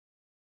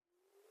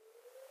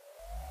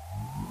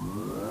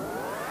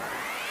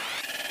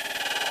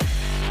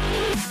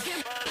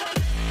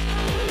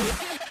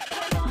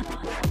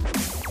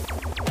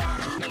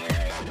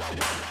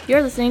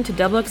You're listening to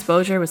Double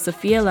Exposure with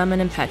Sophia, Lemon,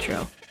 and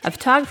Petro, a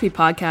photography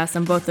podcast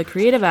on both the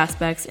creative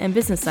aspects and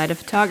business side of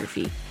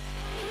photography.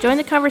 Join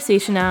the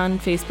conversation on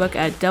Facebook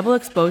at Double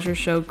Exposure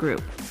Show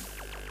Group.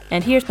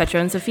 And here's Petro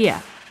and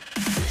Sophia.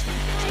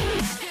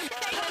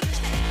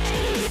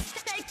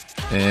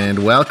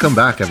 And welcome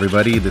back,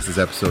 everybody. This is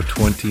episode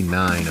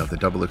 29 of the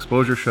Double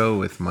Exposure Show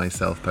with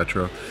myself,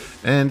 Petro,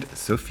 and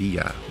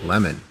Sophia,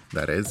 Lemon,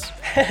 that is.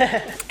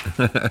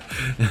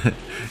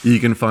 You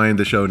can find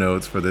the show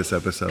notes for this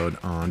episode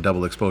on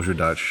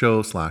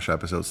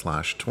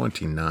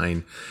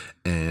doubleexposure.show/episode/29.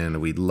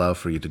 And we'd love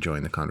for you to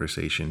join the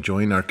conversation.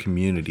 Join our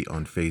community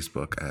on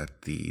Facebook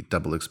at the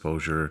Double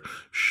Exposure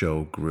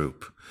Show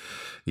Group.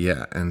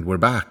 Yeah, and we're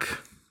back.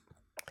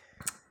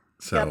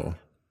 So,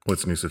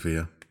 What's new,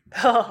 Sophia?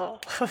 Oh,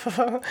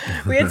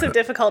 we had some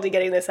difficulty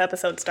getting this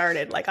episode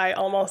started. Like, I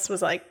almost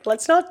was like,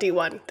 let's not do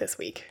one this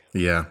week.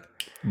 Yeah,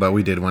 but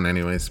we did one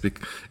anyways.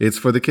 It's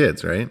for the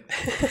kids, right?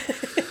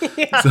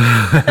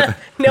 Yeah.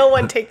 No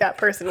one take that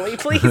personally,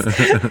 please.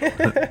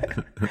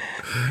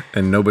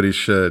 And nobody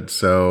should.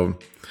 So,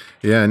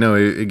 yeah, no,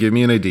 it gave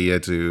me an idea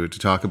to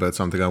talk about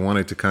something I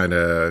wanted to kind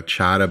of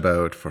chat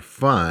about for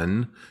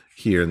fun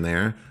here and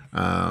there.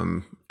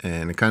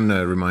 And it kind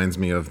of reminds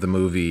me of the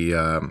movie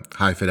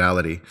High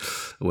Fidelity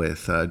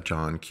with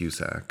John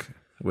Cusack,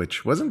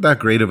 which wasn't that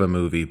great of a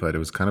movie, but it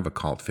was kind of a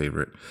cult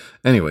favorite.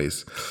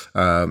 Anyways,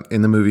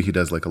 in the movie, he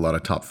does like a lot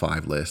of top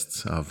 5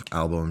 lists of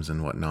albums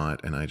and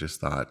whatnot. And I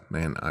just thought,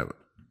 man,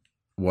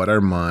 what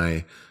are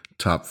my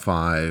top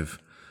 5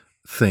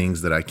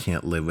 things that I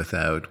can't live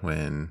without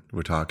when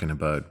we're talking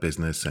about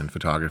business and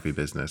photography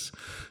business?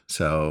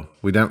 So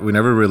we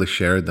never really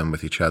shared them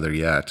with each other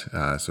yet.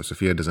 So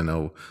Sophia doesn't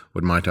know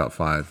what my top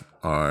 5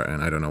 are,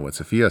 and I don't know what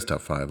Sophia's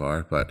top 5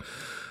 are, but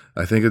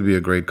I think it'd be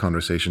a great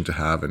conversation to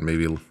have and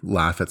maybe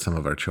laugh at some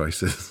of our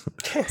choices.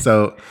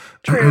 So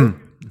True.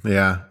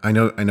 Yeah, I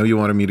know you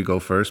wanted me to go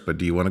first, but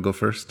do you want to go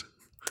first?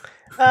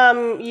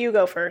 You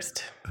go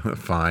first.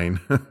 Fine.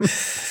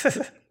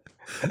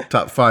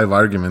 Top 5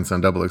 arguments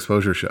on Double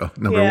Exposure Show.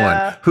 Number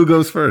 1, who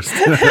goes first?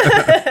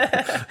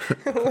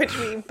 Which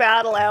we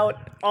battle out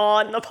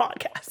on the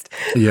podcast.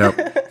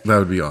 Yep, that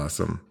would be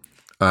awesome.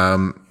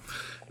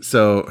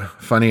 So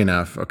funny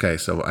enough, okay,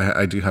 so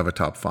I do have a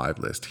top 5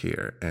 list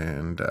here,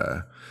 and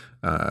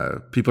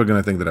people are going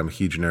to think that I'm a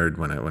huge nerd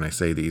when I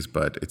say these,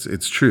 but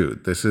it's true.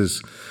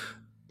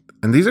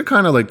 And these are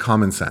kind of like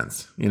common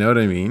sense, you know what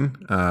I mean?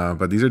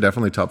 But these are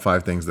definitely top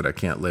 5 things that I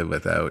can't live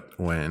without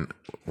when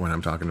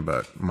I'm talking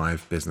about my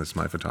business,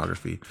 my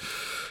photography.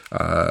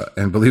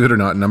 And believe it or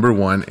not, number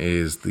 1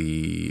 is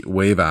the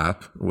Wave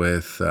app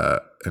with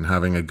and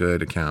having a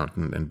good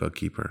accountant and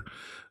bookkeeper.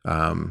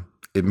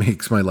 It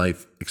makes my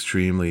life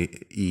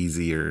extremely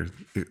easier,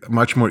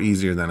 much more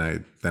easier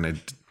than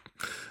it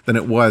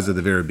was at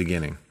the very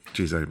beginning.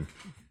 Geez, I'm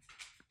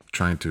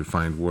trying to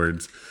find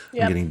words.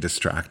 Yep. I'm getting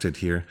distracted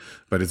here,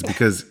 but it's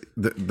because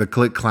the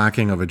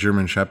click-clacking of a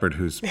German Shepherd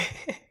who's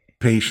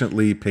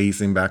patiently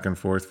pacing back and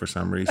forth for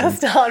some reason.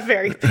 That's not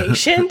very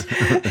patient.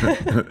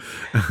 I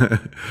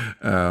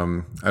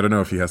don't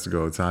know if he has to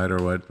go outside or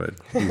what, but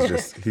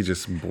he's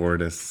just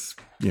bored as,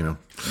 you know.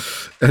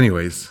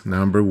 Anyways,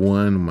 number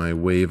 1, my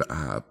Wave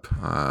app.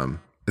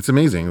 It's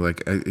amazing.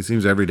 Like, it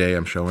seems every day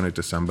I'm showing it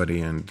to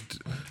somebody, and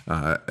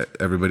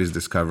everybody's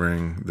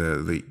discovering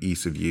the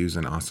ease of use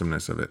and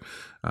awesomeness of it.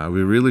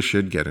 We really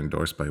should get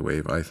endorsed by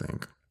Wave, I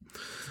think.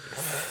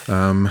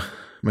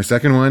 My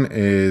second one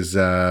is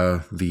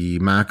the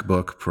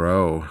MacBook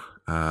Pro.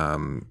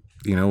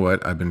 You know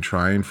what? I've been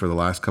trying for the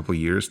last couple of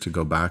years to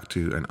go back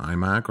to an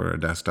iMac or a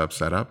desktop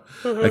setup.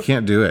 Mm-hmm. I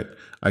can't do it.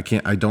 I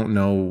don't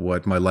know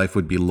what my life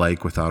would be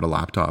like without a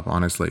laptop,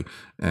 honestly.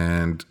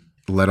 And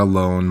let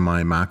alone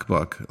my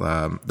MacBook.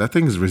 That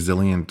thing is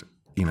resilient,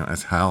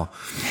 as hell.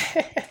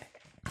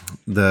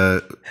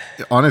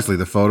 Honestly,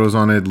 the photos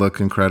on it look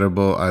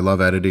incredible. I love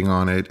editing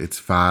on it. It's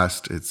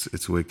fast.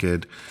 It's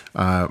wicked.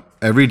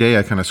 Every day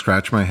I kind of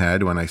scratch my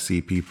head when I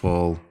see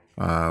people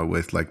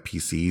with like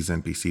PCs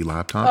and PC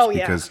laptops,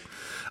 because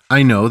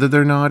I know that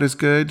they're not as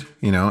good,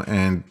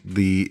 and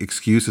the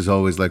excuse is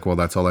always like, well,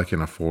 that's all I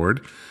can afford.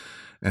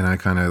 And I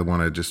kind of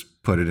want to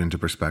just put it into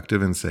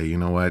perspective and say, you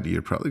know what,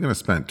 you're probably going to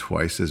spend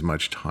twice as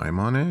much time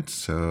on it.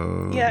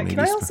 So yeah, can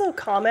I also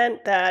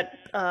comment that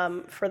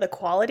for the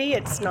quality,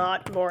 it's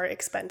not more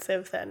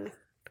expensive than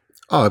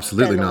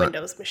absolutely than the not.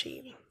 Windows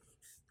machine.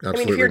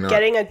 Absolutely I mean, if you're not.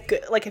 getting a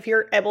good, like if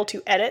you're able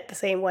to edit the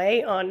same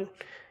way on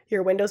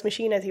your Windows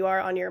machine as you are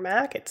on your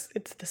Mac,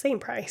 it's the same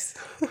price.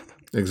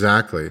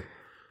 Exactly.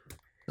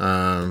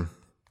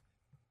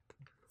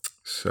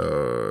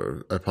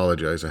 So I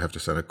apologize. I have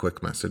to send a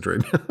quick message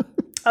right now.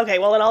 Okay,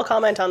 well, then I'll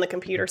comment on the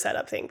computer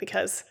setup thing,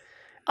 because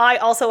I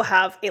also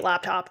have a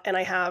laptop and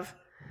I have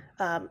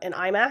an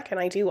iMac, and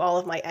I do all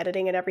of my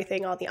editing and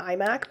everything on the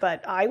iMac.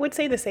 But I would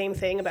say the same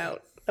thing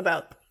about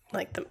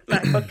like the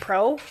MacBook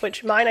Pro,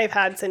 which mine I've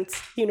had since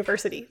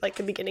university, like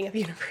the beginning of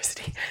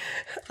university.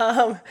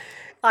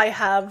 I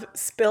have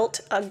spilt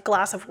a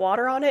glass of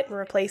water on it and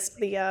replaced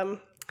the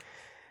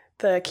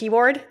the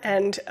keyboard,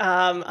 and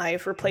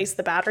I've replaced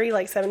the battery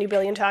like 70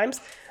 billion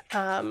times.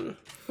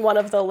 One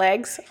of the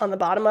legs on the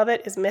bottom of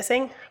it is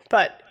missing,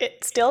 but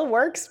it still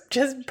works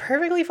just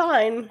perfectly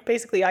fine.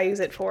 Basically, I use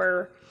it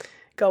for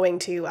going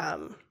to,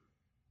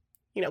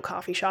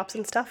 coffee shops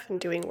and stuff and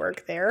doing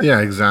work there. Yeah,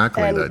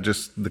 exactly. And, That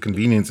just the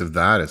convenience of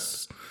that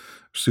is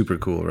super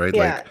cool, right?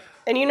 Yeah. Like,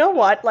 and you know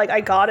what? Like, I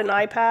got an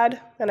iPad,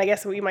 and I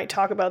guess we might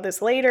talk about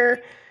this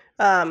later.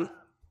 I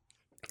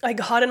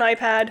got an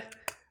iPad,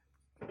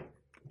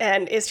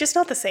 and it's just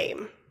not the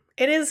same.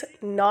 It is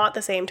not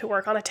the same to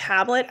work on a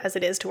tablet as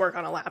it is to work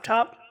on a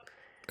laptop.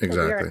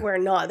 exactly. We're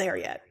not there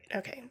yet.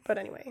 Okay, but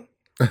anyway.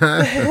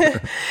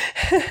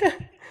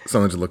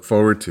 Something to look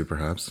forward to,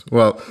 perhaps.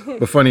 Well,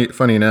 but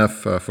funny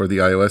enough, for the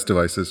iOS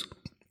devices,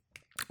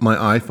 my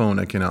iPhone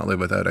I cannot live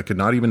without. I could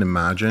not even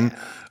imagine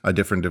a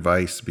different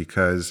device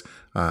because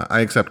I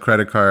accept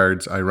credit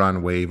cards. I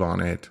run Wave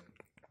on it.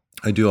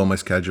 I do all my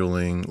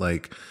scheduling.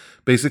 Like,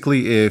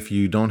 basically, if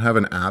you don't have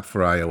an app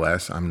for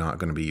iOS, I'm not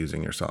going to be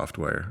using your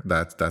software.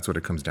 That's what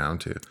it comes down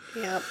to.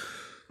 Yep.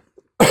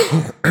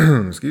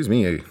 Excuse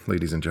me,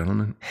 ladies and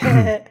gentlemen.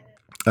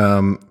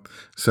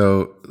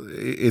 So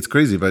it's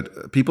crazy,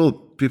 but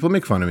people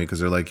make fun of me because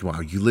they're like,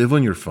 "Wow, you live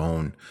on your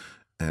phone,"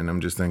 and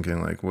I'm just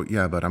thinking like, "Well,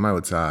 yeah, but I'm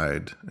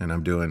outside and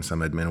I'm doing some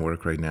admin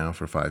work right now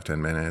for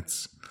 5-10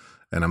 minutes,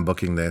 and I'm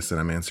booking this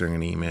and I'm answering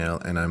an email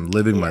and I'm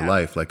living my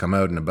life like I'm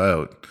out and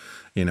about,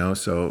 you know."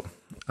 So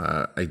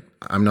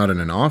I'm not in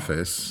an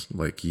office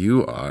like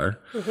you are,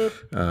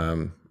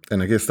 and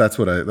I guess that's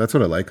what I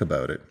like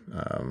about it.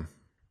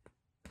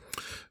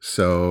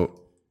 So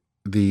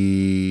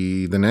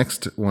the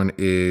next one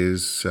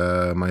is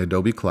my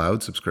Adobe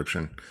Cloud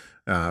subscription.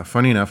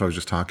 Funny enough, I was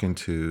just talking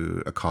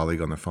to a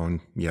colleague on the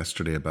phone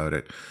yesterday about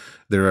it.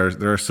 There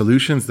are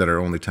solutions that are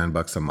only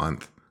 $10 a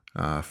month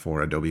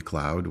for Adobe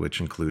Cloud,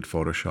 which include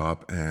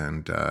Photoshop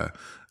and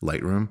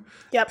Lightroom.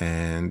 Yep.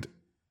 And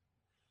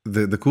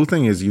the cool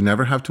thing is you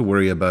never have to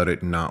worry about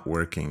it not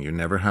working. You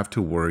never have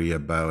to worry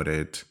about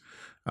it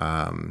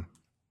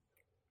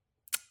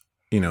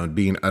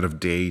being out of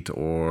date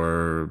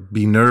or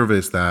be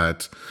nervous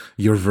that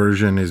your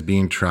version is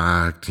being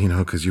tracked,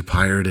 because you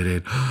pirated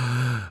it.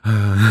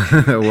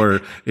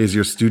 Or is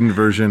your student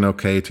version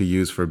okay to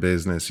use for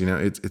business?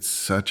 It's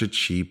such a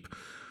cheap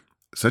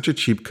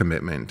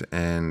commitment.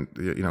 And,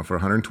 for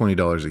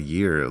 $120 a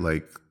year,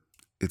 like,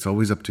 it's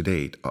always up to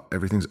date.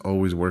 Everything's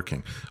always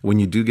working. When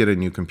you do get a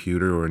new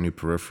computer or a new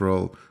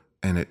peripheral,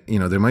 and it,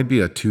 there might be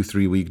a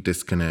 2-3 week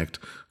disconnect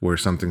where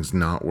something's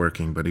not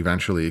working, but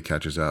eventually it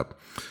catches up.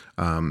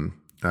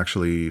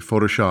 Actually,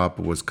 Photoshop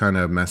was kind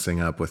of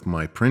messing up with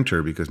my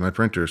printer because my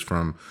printer is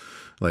from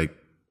like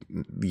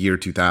year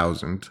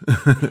 2000.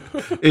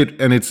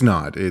 It's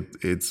not.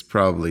 It's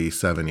probably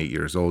 7-8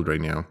 years old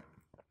right now.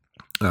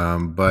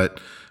 But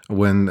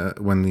when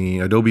the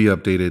Adobe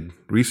updated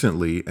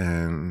recently,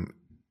 and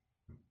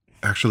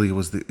actually it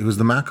was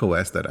the Mac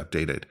OS that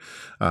updated.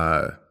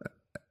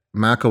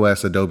 Mac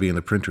OS, Adobe, and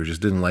the printer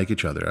just didn't like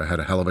each other. I had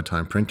a hell of a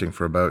time printing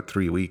for about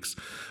 3 weeks,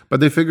 but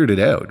they figured it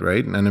out,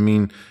 right? And I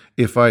mean,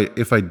 if I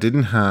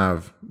didn't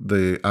have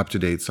the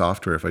up-to-date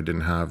software, if I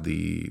didn't have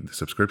the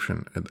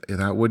subscription,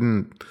 I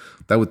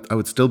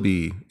would still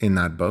be in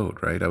that boat,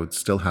 right?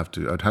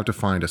 I'd have to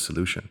find a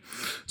solution.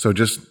 So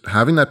just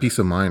having that peace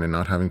of mind and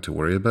not having to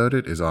worry about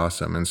it is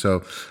awesome. And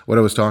so what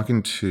I was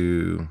talking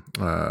to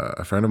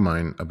a friend of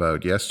mine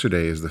about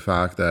yesterday is the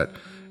fact that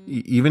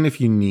even if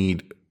you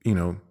need,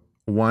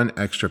 one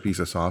extra piece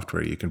of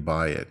software, you can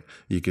buy it.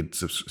 You could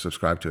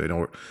subscribe to it,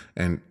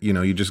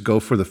 you just go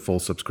for the full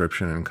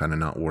subscription and kind of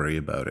not worry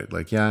about it.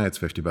 Like, yeah, it's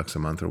 $50 a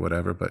month or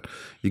whatever, but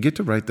you get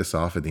to write this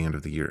off at the end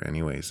of the year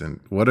anyways. And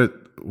what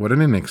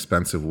an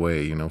inexpensive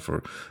way,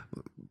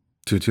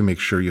 to make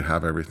sure you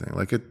have everything.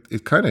 Like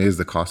it kind of is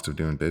the cost of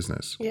doing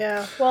business.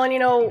 Yeah. Well,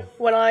 and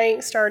when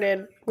I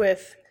started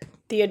with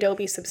the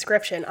Adobe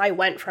subscription, I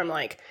went from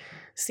like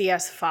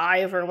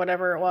CS5 or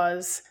whatever it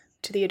was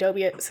to the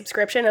Adobe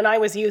subscription, and I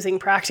was using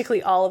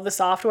practically all of the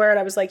software, and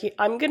I was like,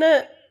 I'm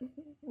gonna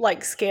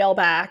like scale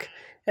back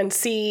and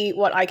see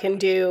what I can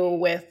do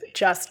with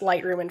just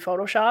Lightroom and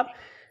Photoshop,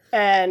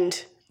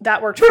 and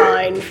that worked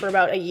fine for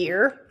about a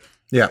year.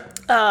 Yeah.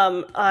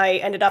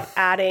 I ended up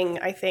adding,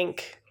 I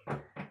think,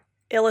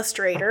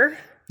 Illustrator.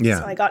 Yeah.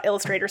 So I got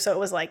Illustrator, so it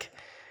was like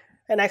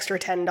an extra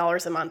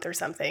 $10 a month or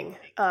something.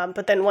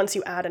 But then once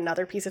you add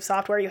another piece of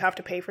software, you have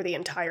to pay for the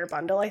entire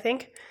bundle, I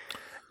think.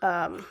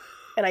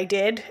 And I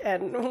did,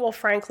 and well,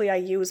 frankly, I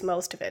use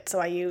most of it. So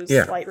I use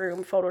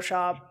Lightroom,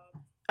 Photoshop,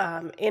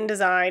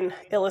 InDesign,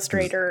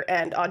 Illustrator,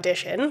 and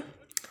Audition.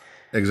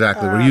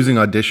 Exactly. We're using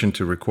Audition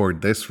to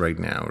record this right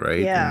now,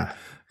 right? Yeah.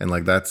 And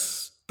like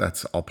that's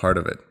all part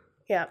of it.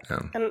 Yeah.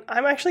 And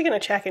I'm actually going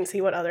to check and see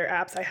what other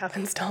apps I have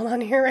installed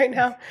on here right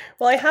now.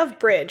 Well, I have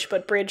Bridge,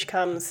 but Bridge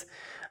comes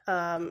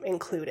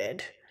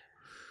included.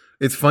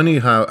 It's funny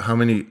how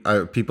many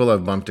people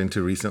I've bumped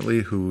into recently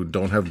who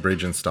don't have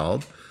Bridge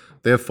installed.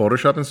 They have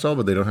Photoshop installed,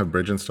 but they don't have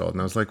Bridge installed.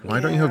 And I was like, why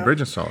don't you have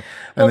Bridge installed?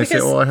 And they say,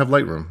 I have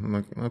Lightroom. I'm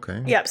like,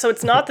 okay. Yeah, so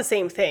it's not the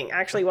same thing.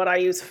 Actually, what I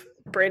use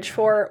Bridge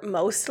for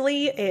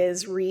mostly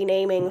is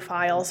renaming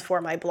files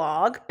for my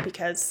blog,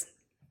 because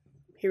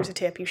here's a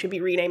tip: you should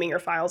be renaming your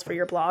files for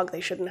your blog.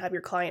 They shouldn't have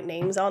your client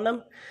names on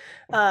them.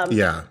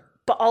 Yeah.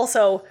 But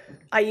also,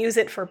 I use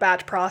it for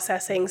batch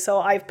processing. So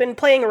I've been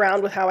playing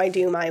around with how I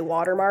do my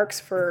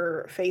watermarks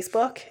for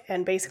Facebook.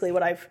 And basically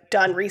what I've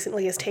done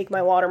recently is take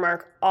my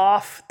watermark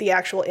off the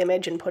actual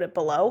image and put it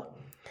below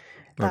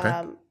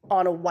on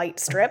a white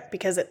strip,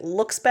 because it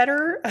looks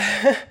better.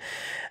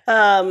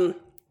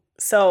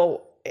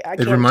 So I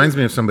It reminds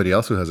me of somebody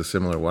else who has a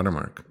similar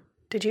watermark.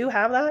 Did you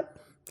have that?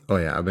 Oh,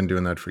 yeah. I've been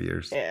doing that for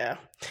years. Yeah.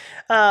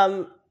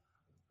 And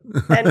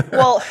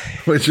well,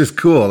 Which is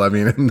cool. I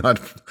mean,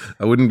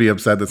 I wouldn't be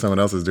upset that someone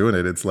else is doing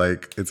it. It's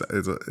like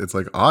it's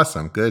like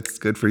awesome. Good. It's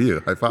good for you.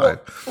 High five.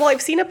 Well,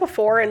 I've seen it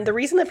before, and the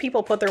reason that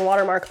people put their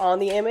watermark on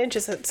the image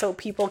is that so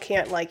people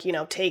can't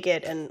take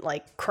it and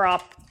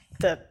crop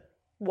the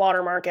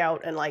watermark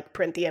out and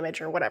print the image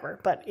or whatever.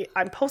 But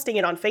I'm posting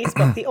it on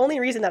Facebook. The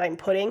only reason that I'm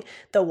putting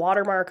the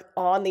watermark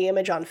on the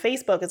image on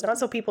Facebook is not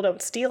so people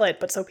don't steal it,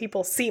 but so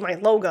people see my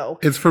logo.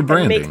 It's for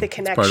branding. And make the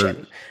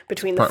connection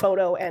between the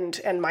photo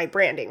and my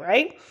branding,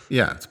 right?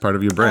 Yeah, it's part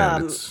of your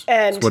brand. It's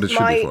what it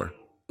should be for.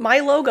 My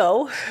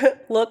logo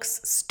looks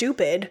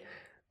stupid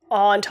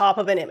on top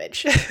of an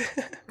image.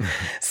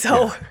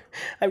 So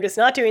I'm just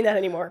not doing that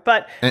anymore.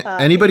 But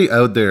anybody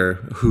out there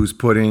who's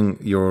putting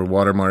your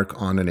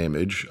watermark on an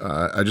image,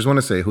 I just want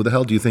to say, who the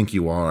hell do you think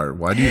you are?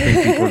 Why do you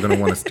think people are going to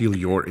want to steal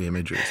your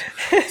images?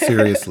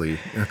 Seriously,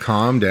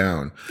 calm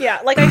down.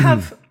 Yeah, I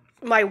have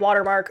my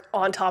watermark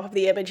on top of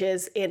the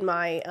images in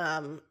my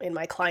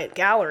client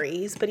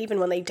galleries, but even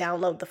when they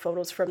download the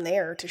photos from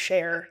there to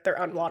share, they're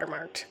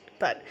unwatermarked.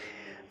 But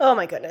oh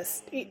my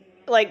goodness,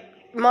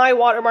 my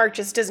watermark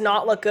just does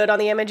not look good on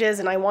the images,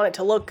 and I want it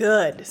to look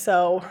good.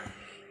 So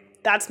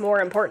that's more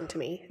important to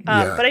me.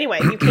 But anyway,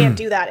 you can't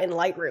do that in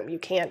Lightroom. You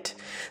can't.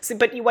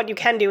 But what you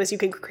can do is you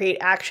can create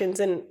actions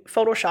in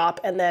Photoshop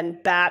and then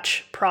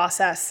batch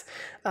process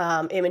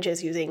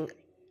images using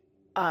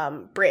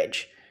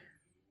Bridge.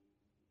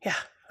 Yeah.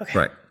 Okay.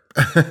 Right.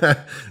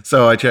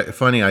 So I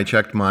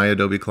checked my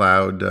Adobe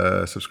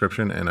Cloud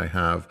subscription, and I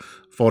have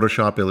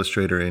Photoshop,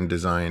 Illustrator,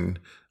 InDesign,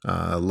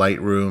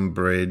 Lightroom,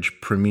 Bridge,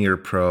 Premiere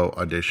Pro,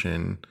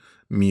 Audition,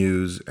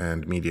 Muse,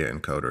 and Media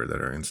Encoder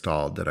that are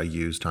installed that I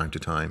use time to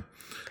time.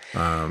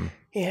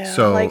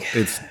 So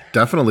it's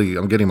definitely,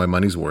 I'm getting my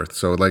money's worth.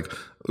 So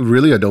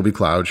really Adobe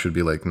Cloud should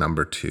be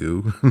number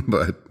 2,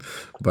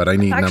 but I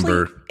need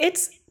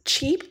it's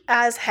cheap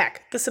as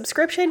heck. The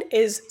subscription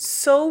is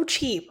so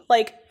cheap,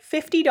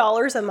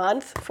 $50 a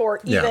month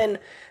for even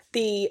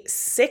the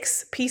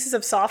 6 pieces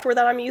of software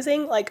that I'm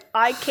using.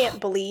 I can't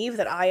believe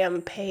that I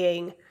am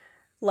paying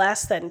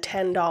less than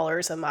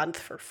 $10 a month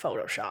for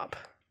Photoshop.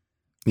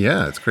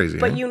 Yeah, it's crazy.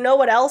 But you know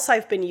what else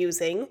I've been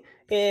using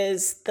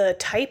is the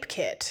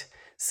Typekit.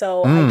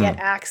 So I get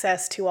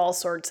access to all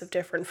sorts of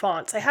different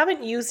fonts. I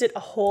haven't used it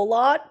a whole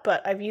lot,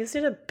 but I've used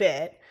it a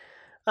bit.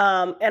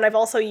 And I've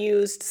also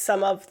used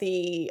some of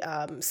the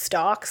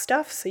stock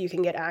stuff, so you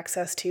can get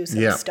access to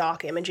some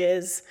stock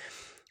images.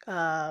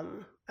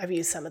 I've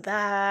used some of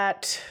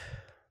that.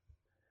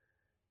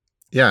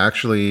 Yeah,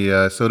 actually,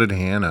 so did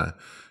Hannah.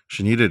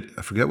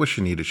 I forget what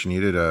she needed. She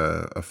needed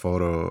a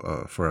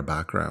photo for a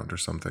background or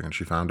something, and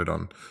she found it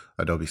on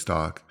Adobe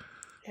Stock.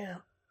 Yeah.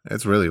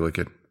 It's really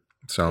wicked.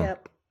 So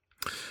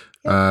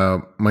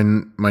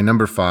my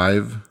number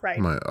 5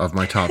 of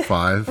my top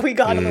 5 we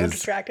got a little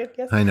distracted.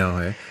 Yes. I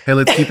know. Hey,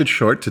 let's keep it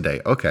short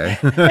today. Okay.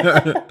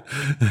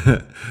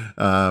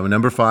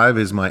 Number 5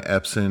 is my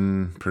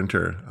Epson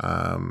printer.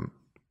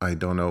 I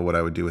don't know what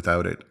I would do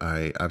without it.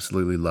 I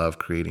absolutely love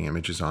creating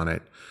images on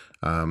it.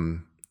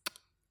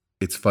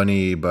 It's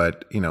funny,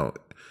 but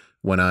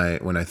when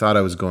I thought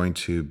I was going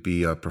to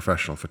be a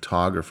professional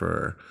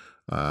photographer,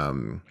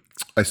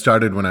 I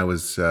started when it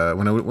was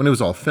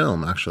all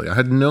film. Actually, I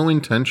had no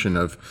intention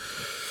of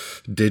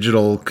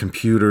digital,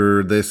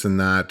 computer, this and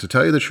that. To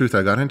tell you the truth,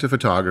 I got into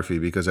photography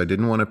because I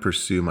didn't want to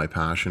pursue my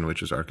passion,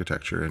 which is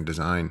architecture and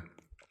design.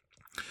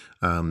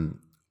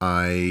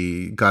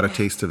 I got a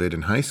taste of it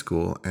in high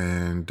school,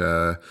 and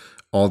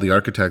all the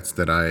architects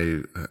that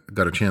I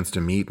got a chance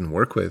to meet and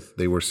work with,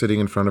 they were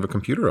sitting in front of a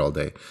computer all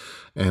day.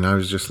 And I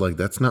was just like,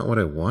 that's not what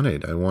I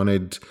wanted. I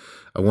wanted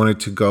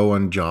to go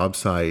on job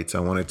sites. I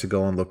wanted to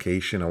go on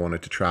location. I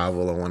wanted to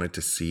travel. I wanted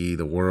to see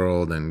the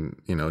world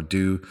and,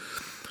 do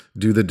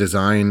the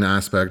design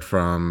aspect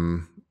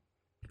from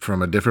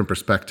a different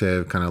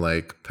perspective, kind of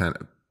like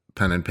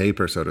pen and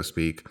paper, so to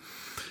speak,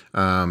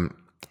 on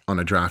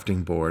a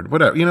drafting board,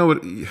 whatever,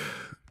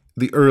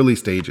 the early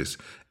stages.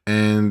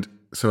 And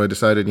so I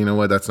decided,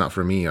 that's not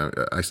for me.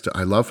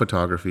 I love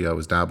photography. I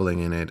was dabbling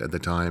in it at the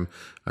time.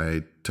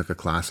 I took a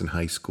class in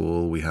high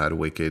school. We had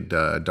wicked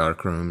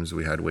dark rooms.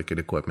 We had wicked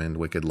equipment,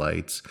 wicked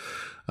lights.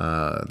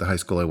 The high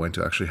school I went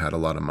to actually had a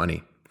lot of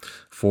money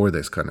for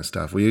this kind of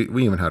stuff. We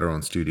even had our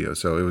own studio.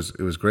 So it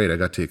was great. I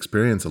got to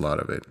experience a lot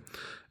of it.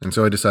 And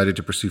so I decided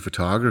to pursue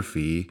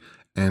photography.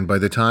 And by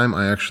the time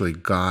I actually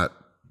got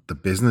the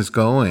business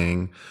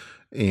going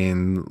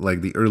in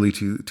the early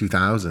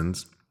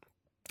 2000s,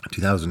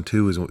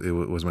 2002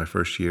 was my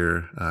first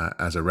year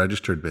as a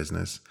registered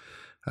business.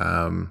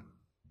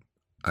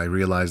 I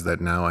realized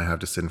that now I have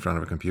to sit in front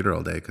of a computer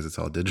all day because it's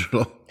all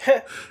digital.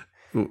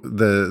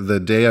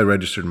 The day I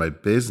registered my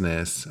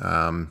business,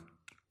 I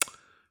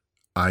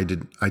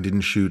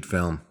didn't shoot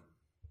film.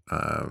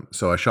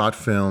 So I shot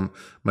film.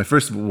 My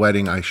first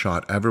wedding I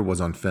shot ever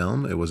was on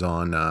film. It was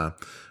on a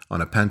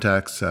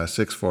Pentax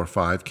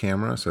 645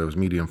 camera, so it was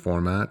medium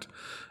format.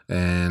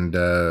 And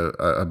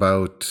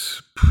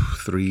about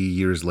 3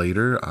 years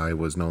later, I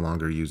was no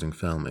longer using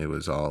film. It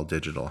was all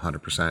digital,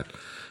 100%.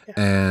 Yeah.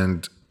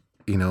 And,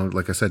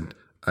 like I said,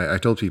 I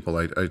told people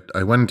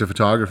I went into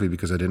photography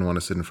because I didn't want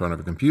to sit in front of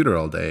a computer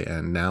all day.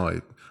 And now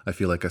I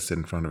feel like I sit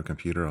in front of a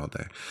computer all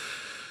day.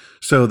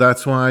 So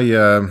that's why,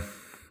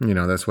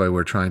 that's why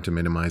we're trying to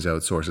minimize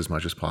outsource as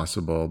much as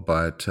possible.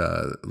 But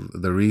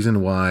the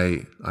reason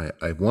why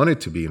I wanted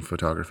to be in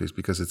photography is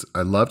because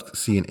I loved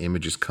seeing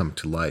images come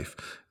to life.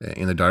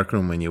 In the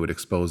darkroom, when you would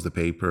expose the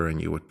paper and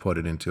you would put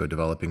it into a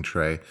developing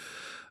tray,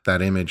 that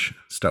image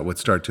would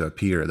start to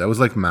appear. That was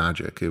like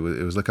magic. It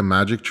was like a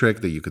magic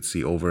trick that you could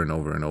see over and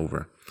over and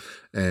over.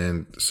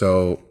 And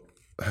so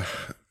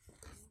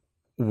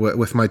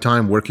with my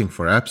time working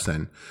for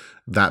Epson,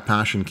 that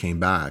passion came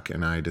back,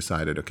 and I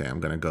decided, okay, I'm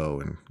going to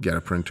go and get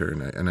a printer,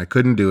 and I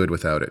couldn't do it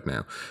without it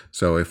now.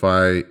 So if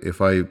for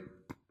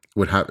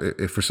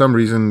some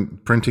reason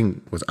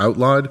printing was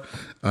outlawed,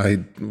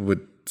 I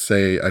would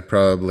say I'd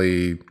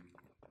probably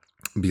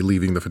be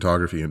leaving the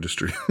photography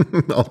industry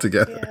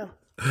altogether. Yeah.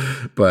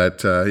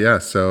 But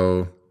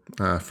so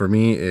for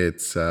me,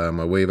 it's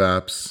my Wave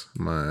apps,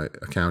 my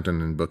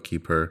accountant and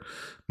bookkeeper,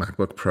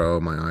 MacBook Pro,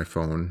 my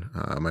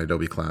iPhone, my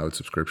Adobe Cloud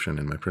subscription,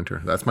 and my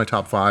printer. That's my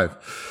top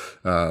 5.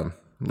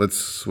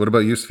 What about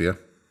you, Sophia?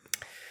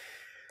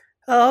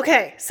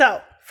 Okay,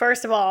 so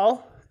first of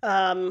all,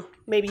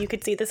 maybe you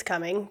could see this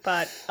coming,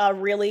 but a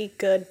really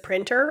good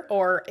printer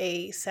or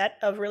a set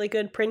of really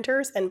good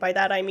printers, and by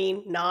that I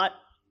mean not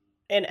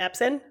an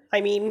Epson, I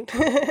mean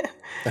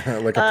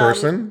like a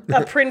person?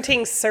 A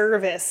printing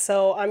service.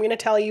 So I'm going to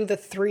tell you the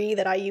 3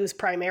 that I use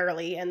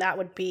primarily, and that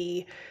would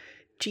be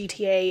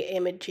GTA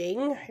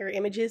Imaging, or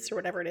Images, or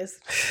whatever it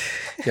is.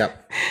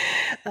 Yep.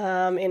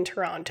 In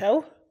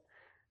Toronto.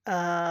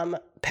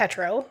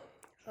 Petro,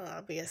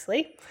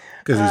 obviously.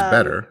 Because he's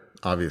better,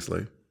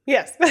 obviously.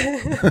 Yes.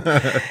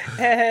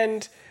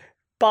 And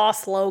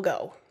Boss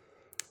Logo.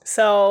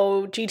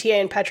 So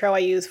GTA and Petro I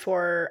use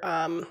for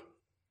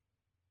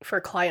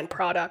client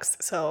products.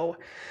 So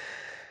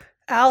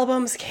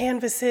albums,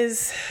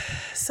 canvases,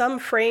 some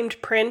framed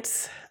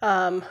prints.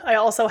 I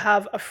also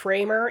have a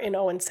framer in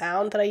Owen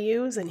Sound that I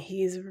use, and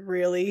he's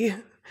really,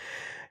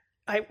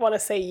 I want to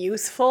say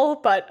useful,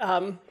 but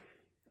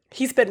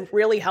he's been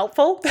really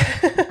helpful.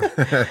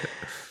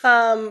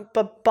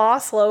 But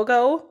Boss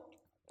Logo,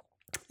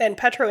 and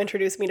Petro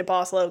introduced me to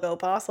Boss Logo.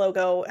 Boss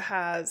Logo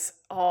has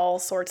all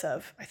sorts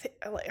of,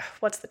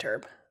 what's the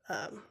term?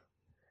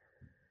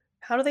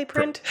 How do they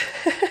print?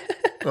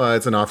 Well,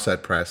 it's an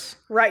offset press.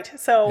 Right.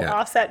 So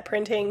offset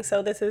printing.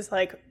 So this is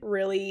like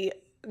really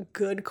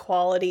good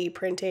quality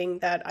printing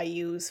that I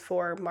use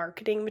for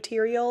marketing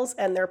materials,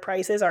 and their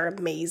prices are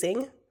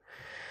amazing.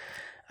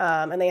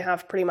 And they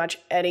have pretty much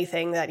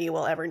anything that you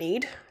will ever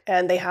need.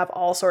 And they have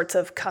all sorts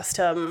of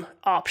custom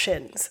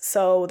options.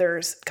 So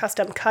there's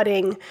custom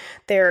cutting,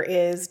 there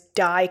is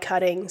die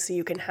cutting, so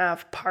you can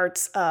have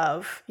parts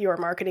of your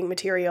marketing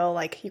material,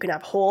 like you can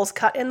have holes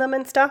cut in them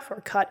and stuff, or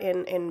cut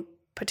in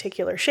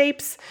particular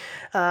shapes.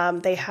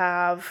 They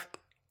have,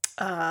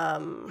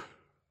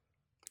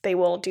 they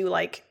will do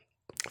like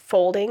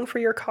folding for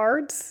your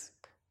cards.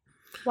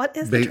 What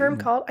is the term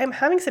called? I'm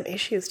having some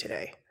issues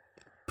today.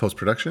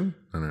 Post-production?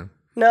 I don't know.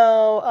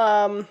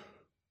 No.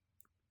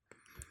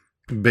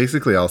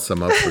 Basically, I'll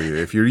sum up for you.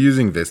 If you're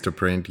using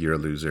Vistaprint, you're a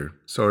loser.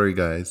 Sorry,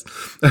 guys.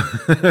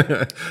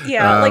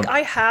 Yeah, like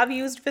I have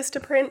used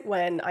Vistaprint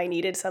when I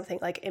needed something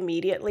like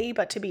immediately,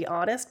 but to be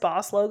honest,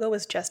 Boss Logo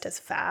is just as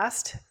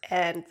fast,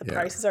 and the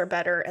prices are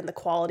better, and the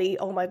quality,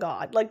 oh my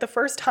God. Like the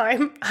first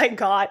time I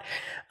got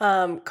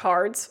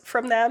cards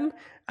from them,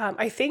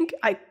 I think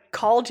I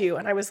called you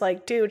and I was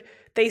like, dude,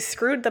 they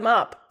screwed them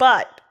up,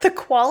 but the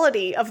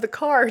quality of the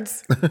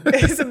cards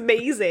is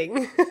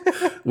amazing.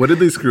 What did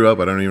they screw up?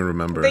 I don't even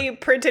remember. They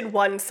printed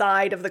one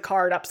side of the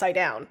card upside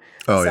down.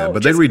 Oh, so yeah,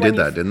 but they redid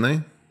that, didn't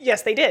they?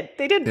 Yes, they did.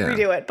 They did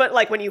redo it, but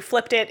like when you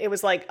flipped it, it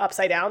was like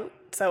upside down.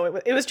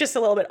 So it was just a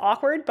little bit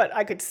awkward, but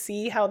I could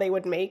see how they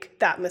would make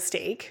that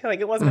mistake.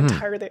 Like it wasn't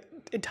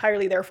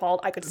entirely their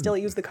fault. I could still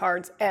use the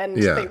cards, and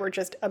they were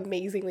just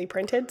amazingly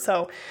printed.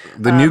 So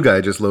the new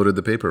guy just loaded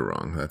the paper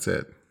wrong. That's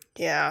it.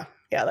 Yeah.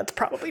 Yeah, that's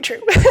probably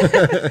true.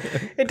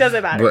 It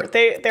doesn't matter. But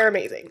they're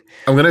amazing.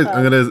 I'm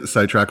gonna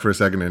sidetrack for a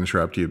second and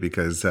interrupt you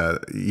because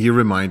you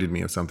reminded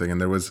me of something.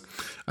 And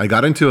I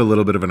got into a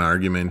little bit of an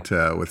argument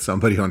with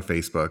somebody on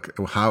Facebook.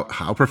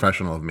 How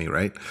professional of me,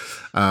 right?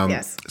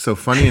 Yes. So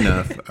funny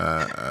enough,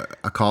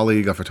 a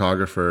colleague, a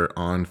photographer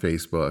on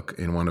Facebook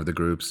in one of the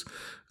groups,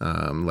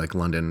 like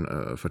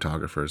London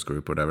Photographers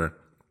group, whatever.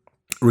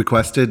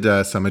 requested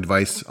some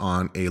advice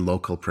on a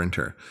local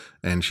printer.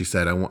 And she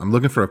said, I'm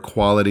looking for a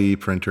quality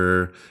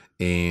printer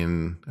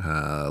in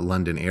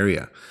London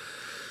area.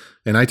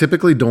 And I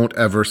typically don't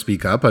ever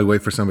speak up. I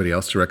wait for somebody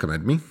else to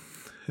recommend me.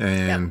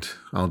 And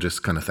I'll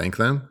just kind of thank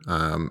them.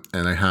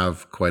 And I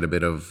have quite a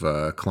bit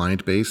of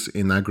client base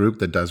in that group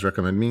that does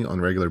recommend me on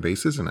a regular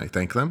basis, and I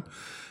thank them.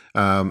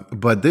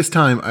 But this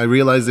time I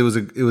realized it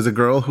was a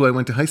girl who I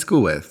went to high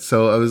school with.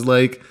 So I was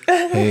like,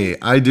 hey,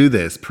 I do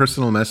this.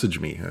 Personal message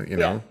me,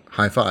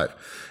 high five.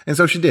 And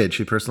so she did.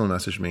 She personal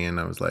messaged me, and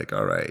I was like,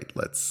 all right,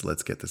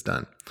 let's get this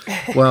done.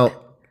 Well,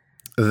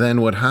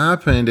 then what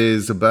happened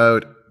is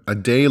about a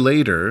day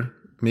later,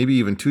 maybe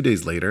even 2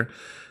 days later,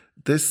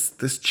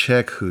 this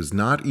chick who's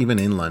not even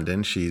in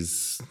London,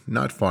 she's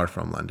not far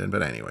from London,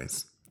 but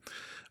anyways,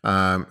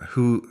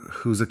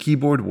 who's a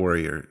keyboard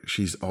warrior.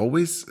 She's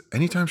always,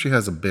 anytime she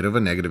has a bit of a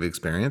negative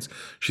experience,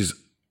 she's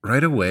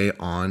right away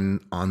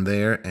on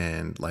there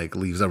and like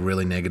leaves a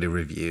really negative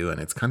review, and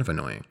it's kind of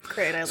annoying.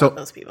 Great, I love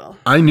those people.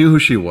 I knew who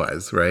she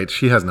was, right?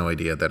 She has no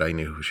idea that I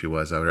knew who she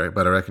was, right?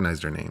 But I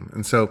recognized her name.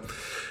 And so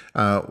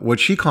what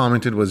she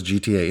commented was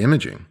GTA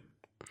imaging.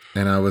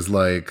 And I was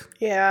like,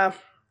 yeah.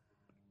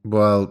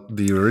 Well,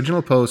 the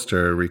original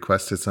poster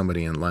requested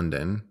somebody in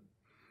London,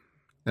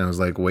 and I was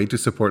like, way to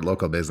support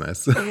local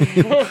business.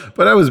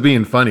 But I was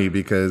being funny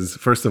because,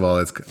 first of all,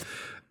 it's...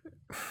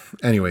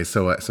 Anyway,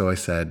 so I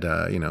said,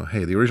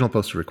 hey, the original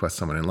poster requests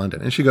someone in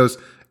London. And she goes,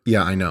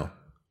 yeah, I know.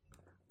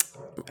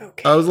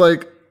 Okay. I was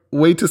like,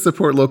 way to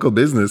support local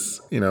business.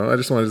 I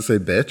just wanted to say,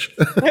 bitch.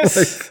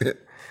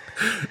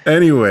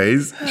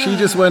 Anyways, she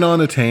just went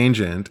on a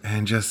tangent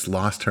and just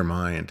lost her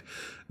mind.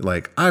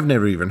 Like, I've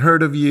never even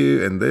heard of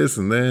you and this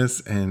and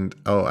this. And,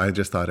 I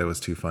just thought it was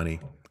too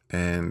funny.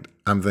 And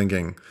I'm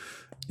thinking,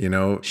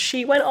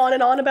 She went on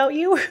and on about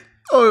you?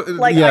 Oh,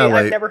 yeah,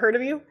 I've never heard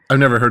of you? I've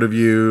never heard of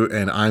you.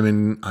 And I'm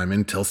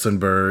in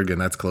Tillsonburg, and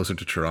that's closer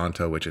to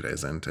Toronto, which it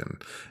isn't.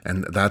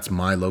 And that's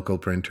my local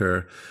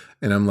printer.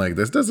 And I'm like,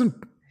 this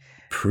doesn't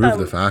prove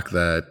the fact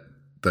that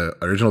the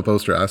original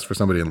poster asked for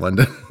somebody in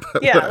London.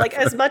 Yeah, like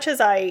as much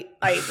as I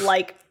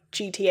like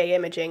GTA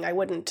imaging, I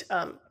wouldn't...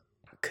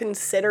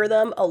 consider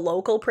them a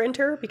local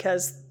printer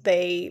because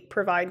they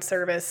provide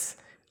service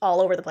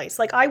all over the place.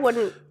 Like I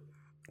wouldn't.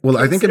 Well,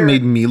 I think it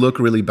made me look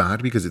really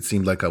bad because it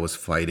seemed like I was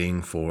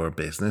fighting for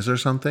business or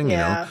something,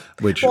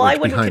 which I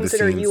wouldn't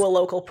consider you a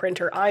local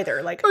printer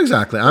either. Like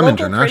exactly. I'm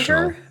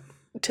international. Printer,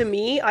 to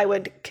me, I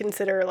would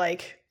consider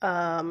like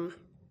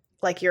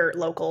your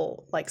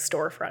local like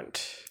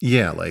storefront.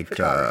 Yeah, like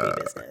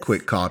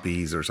quick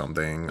copies or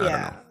something. Yeah. I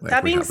don't know. Like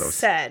that being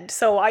said,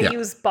 so I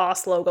use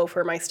Boss Logo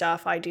for my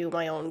stuff. I do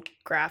my own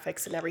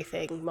graphics and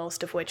everything,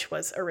 most of which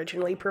was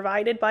originally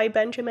provided by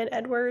Benjamin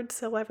Edwards,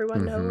 so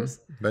everyone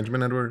knows.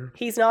 Benjamin Edwards.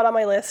 He's not on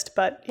my list,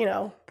 but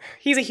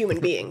he's a human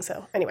being.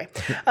 So anyway,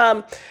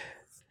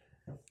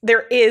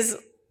 there is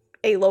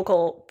a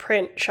local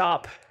print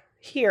shop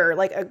here,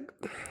 like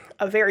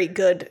a very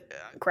good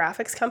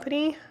graphics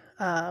company.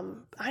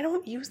 I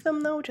don't use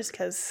them though, just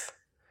because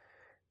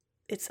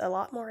it's a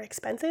lot more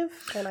expensive.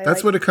 And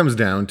that's what it comes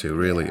down to,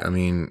 really. Yeah. I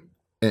mean,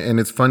 and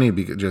it's funny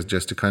because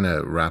just to kind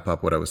of wrap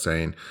up what I was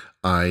saying,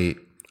 I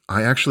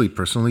actually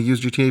personally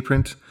use GTA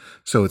Print,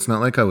 so it's not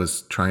like I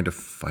was trying to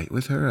fight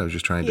with her. I was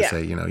just trying to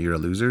say, you're a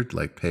loser.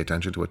 Like, pay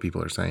attention to what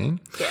people are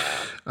saying.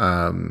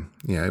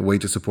 Yeah. Way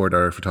to support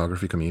our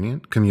photography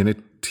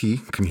community.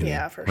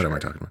 Yeah, for sure. What am I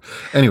talking about?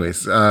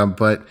 Anyways,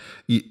 but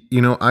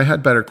I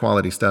had better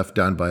quality stuff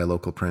done by a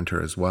local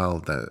printer as well.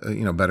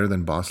 That better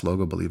than Boss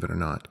Logo, believe it or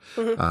not.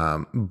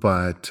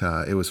 But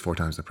it was 4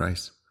 times the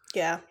price.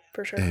 Yeah,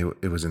 for sure.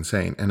 It was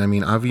insane. And I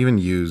mean, I've even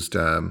used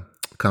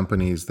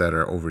companies that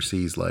are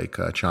overseas, like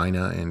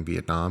China and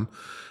Vietnam,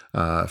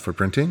 for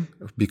printing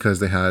because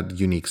they had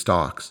unique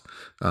stocks.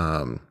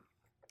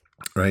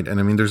 Right. And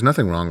I mean, there's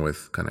nothing wrong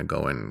with kind of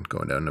going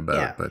down and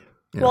about, but.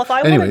 Well, if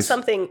I wanted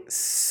something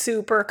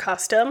super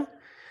custom,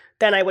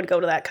 then I would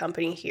go to that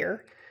company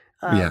here.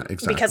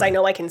 Exactly. Because I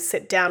know I can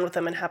sit down with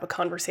them and have a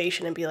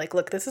conversation and be like,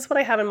 look, this is what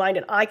I have in mind,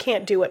 and I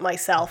can't do it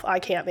myself. I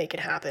can't make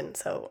it happen.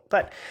 So,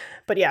 but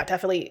yeah,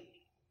 definitely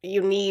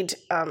you need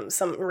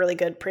some really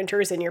good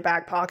printers in your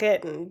back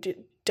pocket, and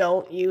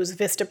don't use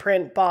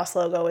Vistaprint. Boss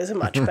Logo is a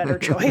much better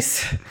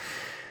choice.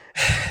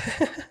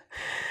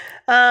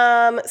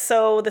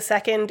 So the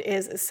second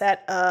is a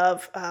set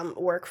of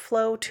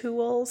workflow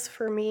tools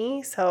for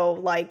me. So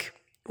like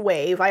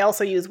Wave. I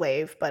also use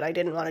Wave, but I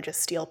didn't want to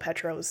just steal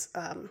Petro's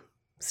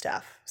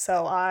stuff.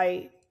 So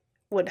I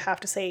would have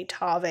to say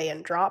Tave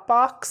and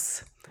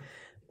Dropbox,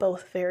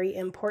 both very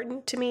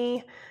important to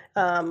me.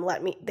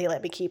 They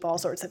let me keep all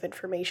sorts of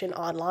information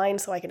online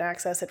so I can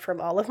access it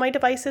from all of my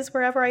devices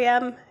wherever I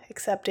am,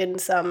 except in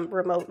some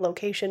remote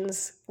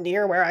locations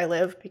near where I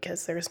live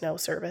because there's no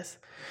service.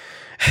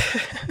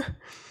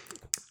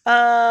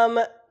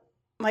 My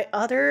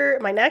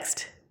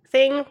next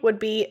thing would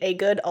be a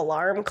good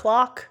alarm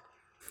clock.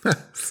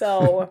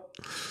 So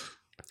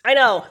I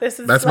know that's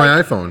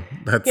my iPhone.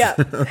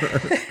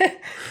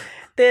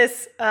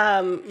 This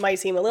might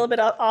seem a little bit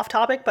off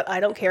topic, but I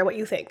don't care what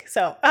you think.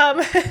 So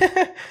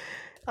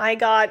I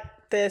got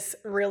this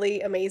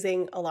really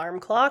amazing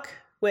alarm clock,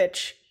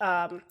 which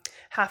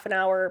half an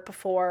hour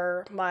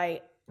before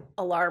my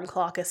alarm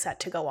clock is set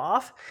to go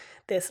off,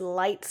 this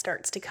light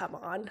starts to come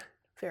on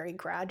very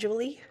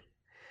gradually.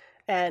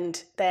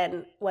 And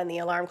then when the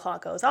alarm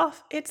clock goes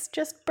off, it's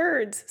just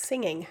birds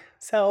singing.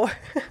 So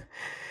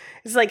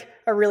it's like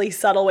a really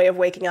subtle way of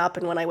waking up.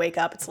 And when I wake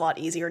up, it's a lot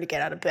easier to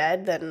get out of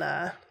bed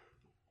than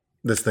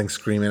this thing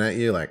screaming at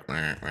you like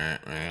wah, wah,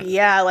 wah.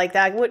 Yeah, like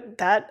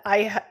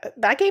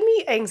that gave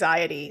me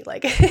anxiety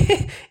like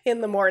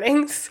in the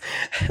mornings.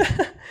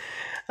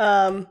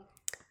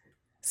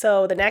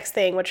 So the next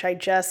thing, which I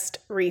just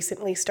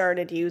recently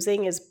started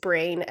using, is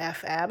Brain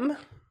FM.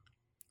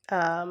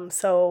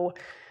 So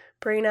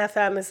Brain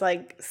FM is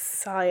like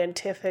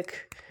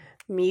scientific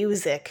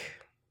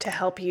music to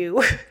help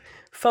you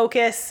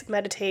focus,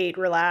 meditate,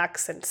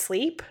 relax, and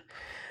sleep.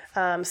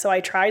 So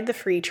I tried the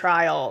free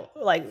trial,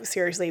 like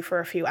seriously, for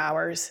a few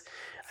hours.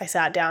 I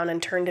sat down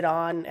and turned it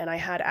on, and I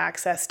had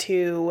access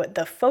to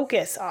the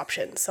focus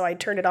option. So I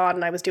turned it on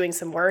and I was doing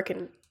some work,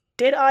 and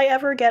did I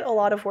ever get a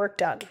lot of work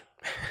done?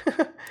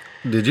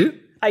 Did you?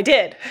 I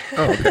did.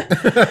 Oh,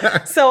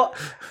 okay. So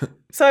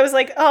I was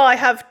like, oh, I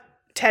have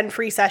 10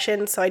 free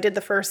sessions. So I did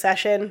the first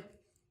session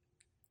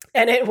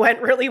and it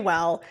went really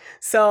well.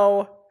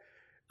 So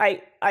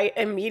I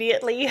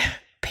immediately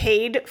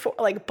paid for,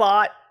 like,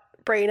 bought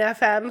Brain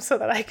FM so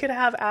that I could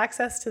have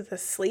access to the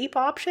sleep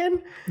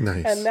option.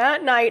 Nice. And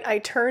that night I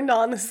turned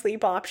on the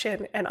sleep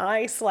option and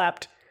I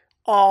slept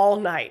all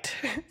night,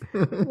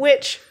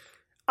 which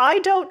I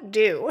don't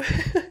do.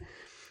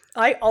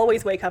 I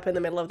always wake up in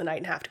the middle of the night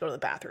and have to go to the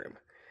bathroom.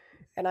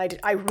 And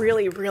I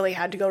really, really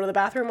had to go to the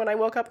bathroom when I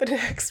woke up the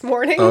next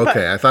morning.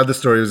 Okay, I thought the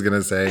story was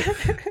going to say,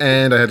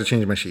 and I had to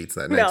change my sheets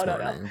that next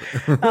morning.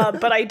 No.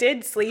 But I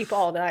did sleep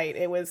all night.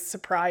 It was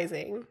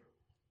surprising.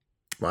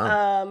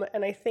 Wow.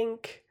 And I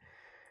think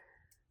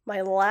my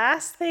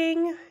last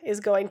thing is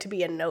going to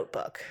be a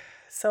notebook.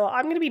 So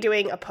I'm going to be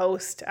doing a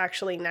post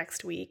actually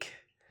next week,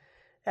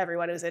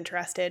 everyone who's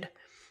interested,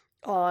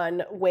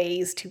 on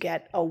ways to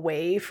get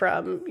away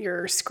from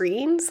your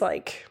screens.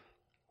 Like,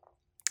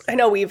 I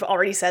know we've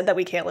already said that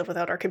we can't live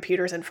without our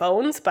computers and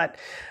phones, but,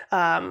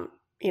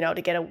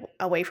 to get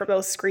away from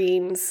those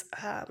screens,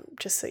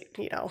 just so,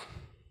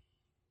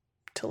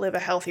 to live a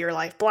healthier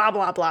life, blah,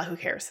 blah, blah, who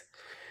cares?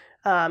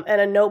 And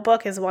a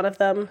notebook is one of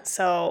them.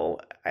 So,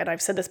 and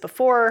I've said this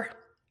before,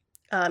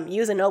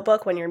 use a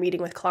notebook when you're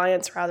meeting with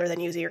clients rather than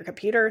using your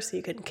computer so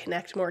you can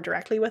connect more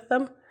directly with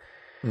them.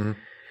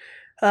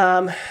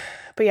 Mm-hmm.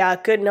 But yeah,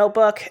 good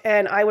notebook.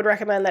 And I would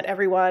recommend that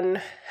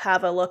everyone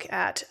have a look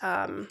at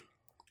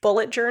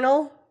bullet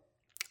journal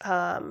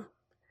so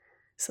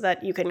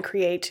that you can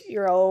create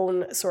your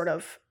own sort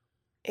of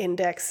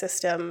index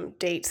system,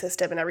 date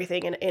system, and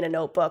everything in a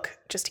notebook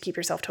just to keep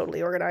yourself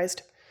totally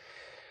organized.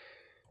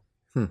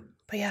 But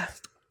yeah.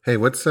 Hey,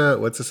 what's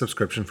a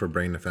subscription for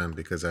Brain FM?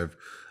 Because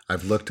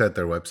I've looked at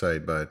their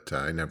website, but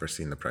I never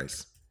seen the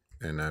price,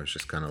 and I was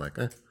just kind of like,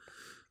 eh.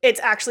 It's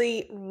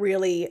actually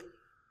really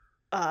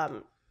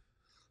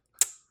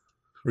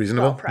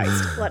reasonable. Well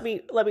priced. let me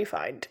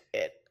find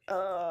it.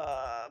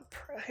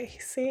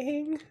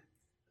 Pricing.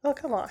 Oh,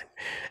 come on.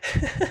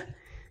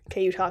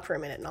 Okay, you talk for a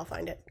minute and I'll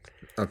find it.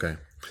 Okay.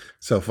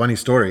 So, funny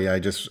story. I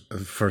just,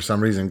 for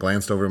some reason,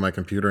 glanced over my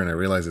computer and I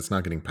realized it's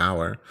not getting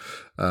power.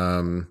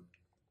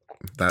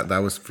 That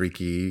was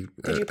freaky.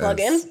 Did you plug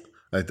in?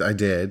 I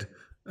did.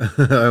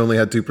 I only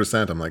had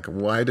 2%. I'm like,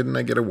 why didn't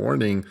I get a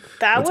warning?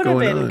 That would have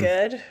been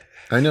good.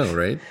 I know,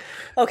 right?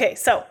 Okay,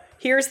 so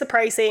here's the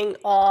pricing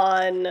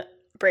on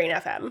Brain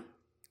FM.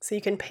 So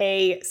you can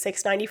pay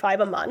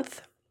 $6.95 a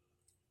month,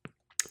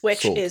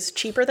 which is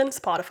cheaper than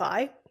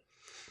Spotify.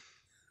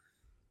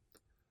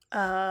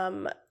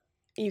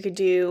 You could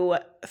do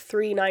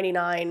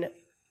 $3.99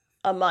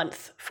 a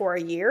month for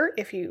a year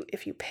if you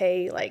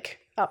pay like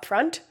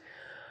upfront,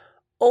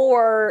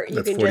 or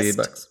you can just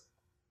 $48.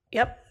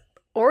 Yep.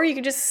 Or you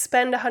could just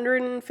spend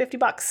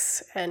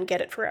 $150 and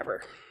get it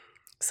forever.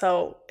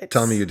 So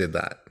tell me you did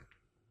that.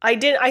 I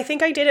did. I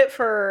think I did it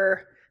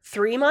for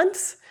 3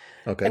 months.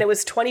 Okay. And it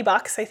was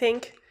 $20, I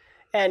think.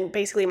 And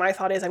basically my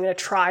thought is I'm going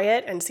to try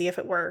it and see if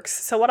it works.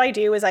 So what I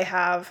do is I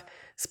have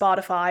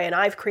Spotify and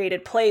I've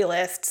created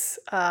playlists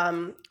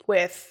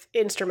with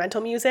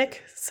instrumental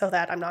music so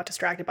that I'm not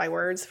distracted by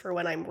words for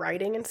when I'm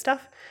writing and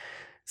stuff.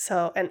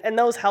 So, and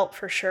those help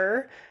for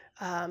sure.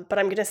 But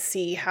I'm going to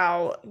see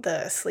how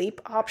the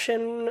sleep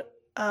option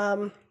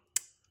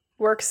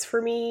works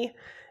for me,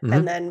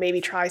 and then maybe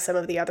try some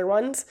of the other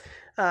ones.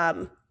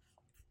 And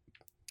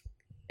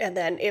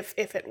then if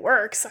it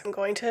works, I'm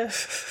going to...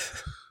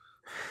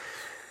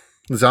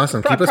 It's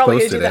awesome. Keep us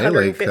posted, eh?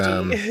 Like,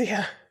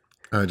 yeah.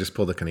 I just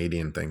pulled a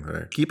Canadian thing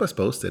there. Keep us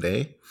posted,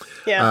 eh?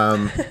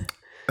 Yeah.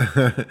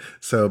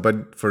 So,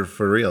 but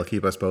for real,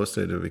 keep us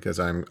posted because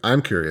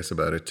I'm curious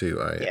about it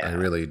too. I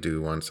really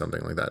do want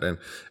something like that. And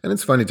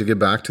it's funny to get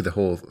back to the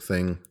whole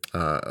thing.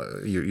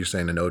 You're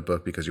saying a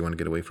notebook because you want to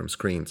get away from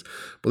screens.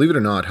 Believe it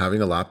or not,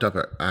 having a laptop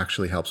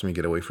actually helps me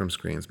get away from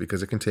screens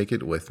because it can take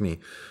it with me.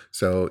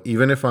 So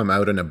even if I'm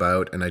out and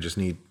about and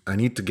I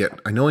need to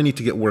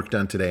get work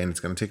done today and it's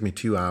going to take me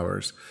 2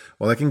 hours,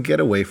 well, I can get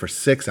away for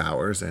 6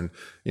 hours and,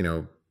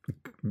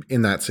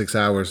 in that 6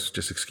 hours,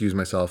 just excuse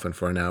myself and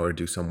for an hour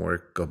do some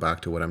work, go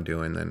back to what I'm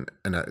doing,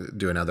 and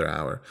do another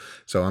hour.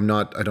 So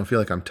I don't feel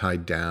like I'm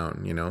tied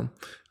down.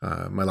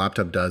 My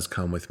laptop does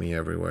come with me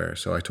everywhere,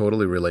 so I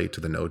totally relate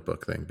to the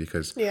notebook thing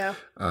because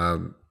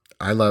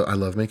I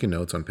love making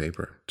notes on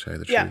paper. To tell you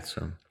the truth,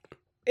 so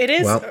it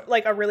is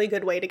like a really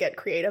good way to get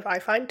creative. I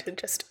find to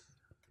just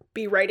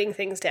be writing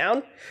things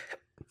down.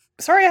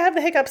 Sorry, I have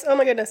the hiccups. Oh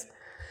my goodness.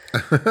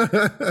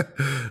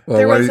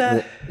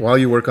 Well, while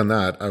you work on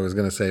that, I was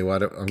going to say I'm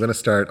going to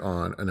start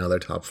on another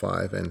top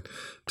 5 and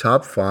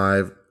top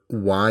 5.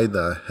 Why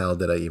the hell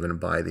did I even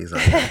buy these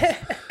items?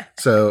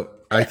 So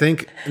I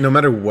think no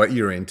matter what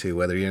you're into,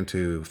 whether you're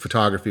into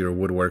photography or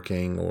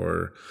woodworking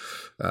or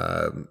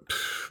I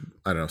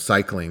don't know,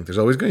 cycling, there's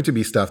always going to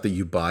be stuff that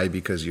you buy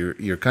because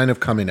you're kind of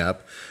coming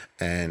up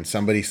and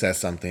somebody says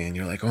something and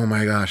you're like, oh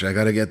my gosh, I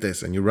got to get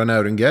this, and you run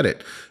out and get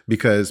it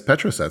because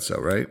Petra said so,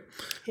 right?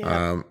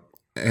 Yeah.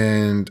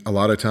 And a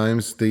lot of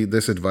times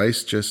this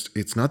advice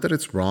it's not that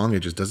it's wrong,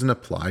 it just doesn't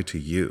apply to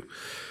you.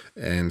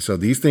 And so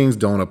these things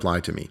don't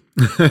apply to me.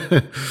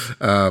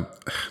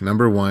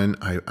 Number one,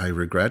 I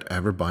regret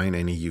ever buying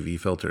any UV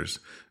filters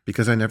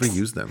because I never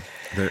use them.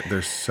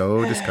 They're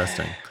so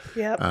disgusting.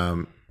 Yep.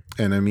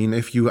 And I mean,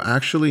 if you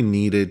actually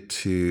needed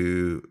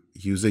to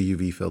use a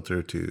UV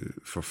filter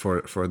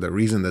for the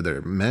reason that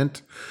they're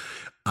meant,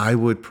 I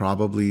would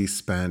probably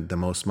spend the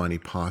most money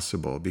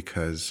possible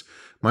because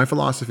my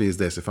philosophy is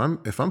this: if I'm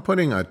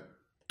putting a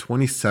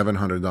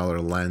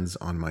 $2,700 lens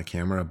on my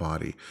camera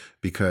body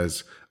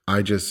because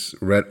I just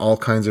read all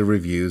kinds of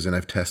reviews and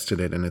I've tested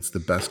it and it's the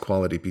best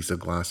quality piece of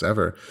glass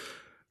ever,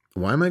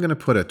 why am I going to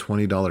put a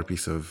 $20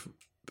 piece of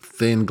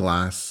thin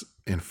glass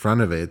in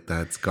front of it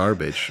that's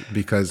garbage?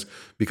 Because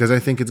I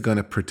think it's going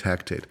to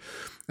protect it.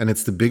 And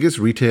it's the biggest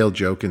retail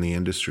joke in the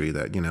industry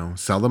that,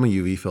 sell them a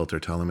UV filter,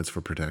 tell them it's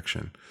for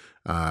protection.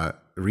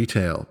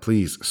 Retail,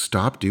 please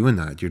stop doing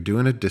that. You're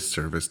doing a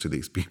disservice to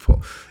these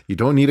people. You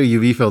don't need a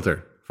UV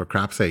filter, for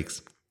crap's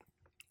sakes.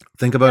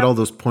 Think about all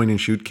those point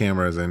and shoot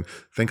cameras, and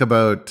think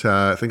about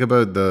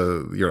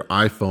your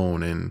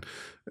iPhone, and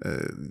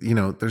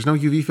there's no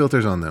UV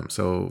filters on them.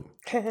 So,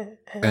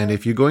 and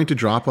if you're going to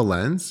drop a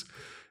lens,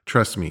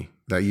 trust me,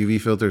 that UV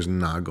filter is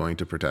not going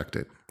to protect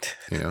it.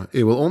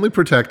 It will only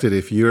protect it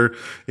if you're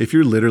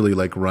literally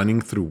like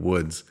running through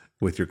woods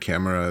with your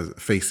camera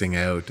facing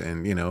out,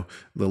 and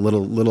the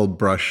little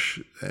brush,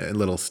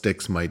 little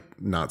sticks might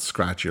not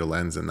scratch your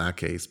lens in that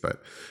case.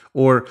 But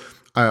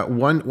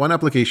one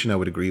application I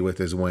would agree with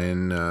is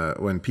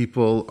when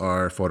people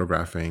are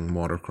photographing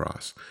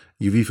motocross,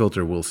 UV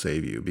filter will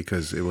save you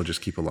because it will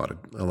just keep a lot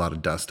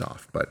of dust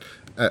off. But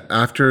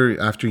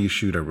after you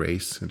shoot a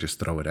race, just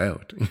throw it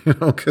out,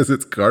 because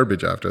it's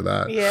garbage after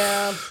that.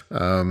 Yeah.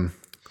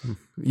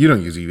 You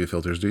don't use UV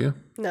filters, do you?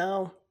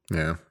 No.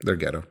 Yeah, they're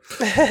ghetto.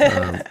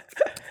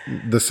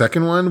 The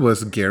second one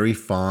was Gary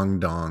Fong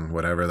Dong,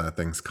 whatever that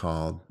thing's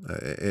called.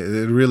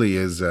 It really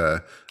is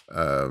the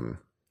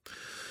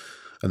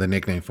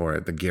nickname for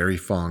it, the Gary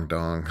Fong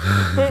Dong,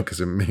 because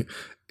and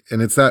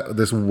it's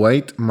this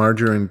white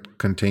margarine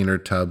container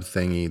tub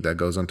thingy that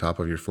goes on top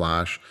of your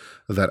flash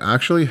that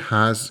actually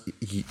has,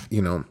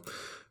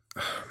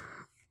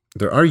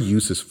 there are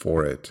uses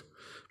for it.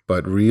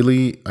 But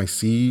really, I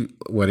see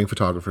wedding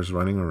photographers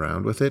running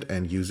around with it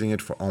and using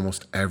it for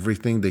almost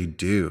everything they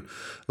do.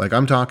 Like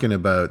I'm talking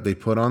about, they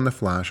put on the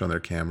flash on their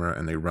camera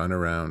and they run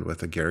around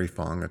with a Gary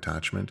Fong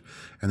attachment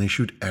and they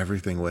shoot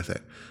everything with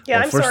it. Yeah,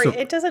 well, I'm sorry,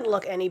 it doesn't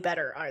look any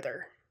better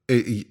either.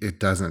 It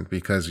doesn't,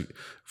 because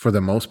for the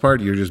most part,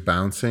 you're just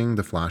bouncing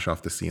the flash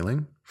off the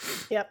ceiling.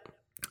 Yep.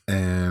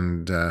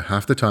 And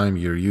half the time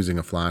you're using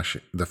the flash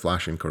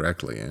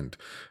incorrectly, and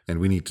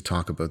we need to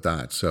talk about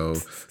that. So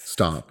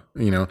stop,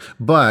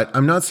 But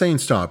I'm not saying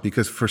stop,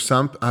 because for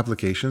some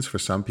applications, for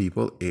some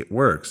people, it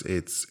works.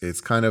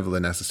 It's kind of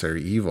the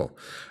necessary evil.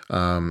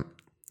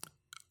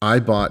 I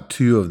bought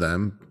 2 of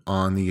them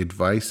on the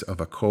advice of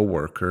a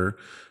coworker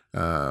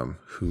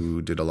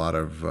who did a lot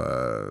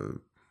of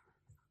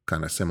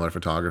kind of similar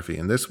photography,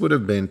 and this would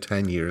have been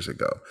 10 years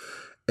ago,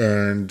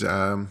 and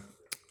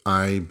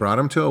I brought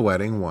them to a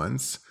wedding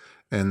once,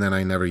 and then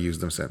I never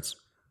used them since.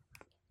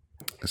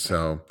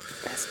 So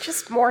it's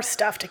just more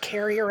stuff to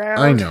carry around.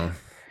 I know.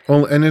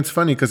 Well, and it's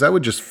funny because I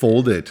would just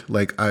fold it,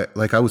 like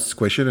I would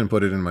squish it and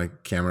put it in my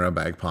camera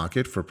bag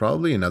pocket for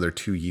probably another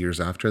 2 years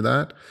after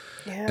that.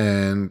 Yeah.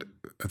 And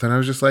then I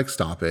was just like,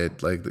 stop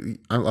it. Like,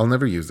 I'll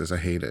never use this. I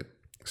hate it.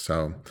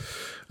 So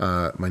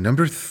my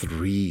number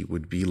 3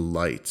 would be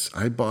lights.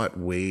 I bought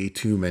way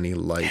too many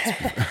lights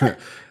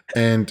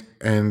and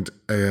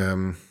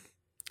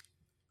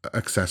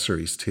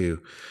accessories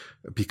too.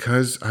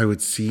 because I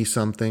would see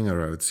something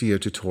or I would see a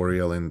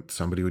tutorial and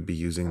somebody would be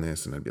using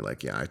this and I'd be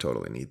like, yeah, I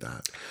totally need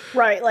that.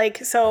 Right.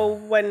 Like, so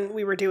when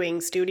we were doing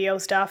studio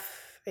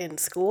stuff in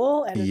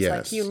school and it's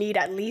like, you need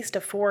at least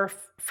a four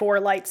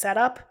light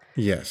setup.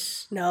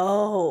 Yes.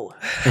 No.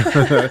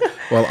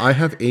 Well, I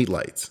have 8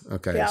 lights.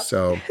 Okay. Yep.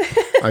 So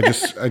I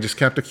just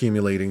kept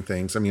accumulating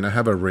things. I mean, I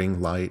have a ring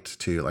light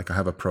too. Like I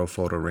have a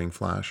Profoto ring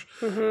flash,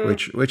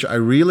 which I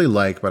really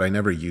like, but I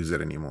never use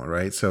it anymore.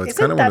 Right. So it's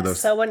kind of one of those.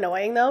 So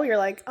annoying though. You're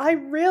like, I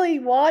really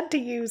want to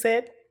use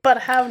it,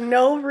 but have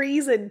no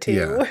reason to.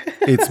 Yeah.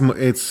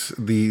 It's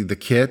the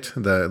kit,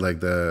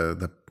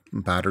 the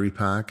battery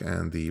pack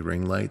and the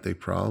ring light. They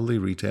probably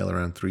retail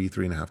around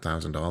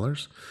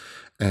 $3,500.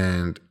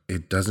 And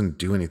it doesn't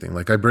do anything.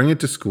 Like I bring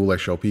it to school, I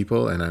show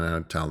people, and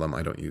I tell them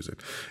I don't use it.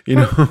 You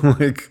know,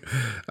 like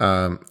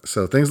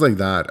so things like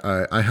that.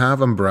 I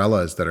have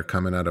umbrellas that are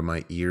coming out of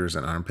my ears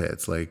and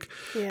armpits. Like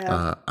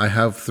I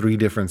have 3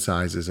 different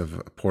sizes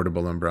of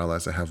portable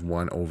umbrellas. I have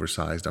one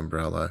oversized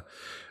umbrella.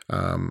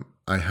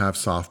 I have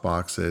soft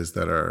boxes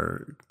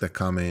that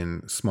come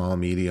in small,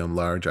 medium,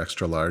 large,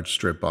 extra large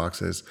strip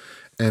boxes,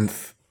 and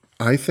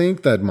I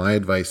think that my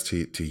advice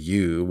to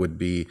you would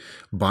be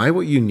buy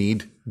what you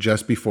need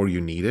just before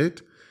you need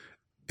it,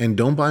 and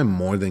don't buy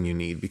more than you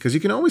need, because you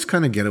can always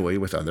kind of get away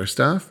with other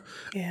stuff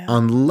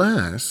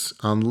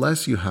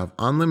unless you have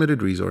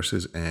unlimited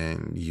resources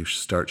and you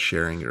start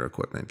sharing your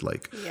equipment.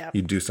 Like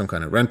you do some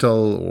kind of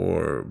rental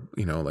or,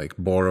 you know, like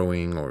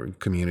borrowing or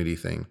community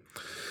thing.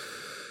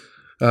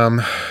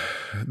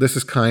 This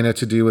is kind of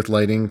to do with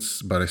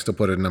lightings, but I still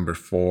put it at number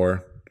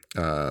 4.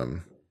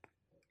 And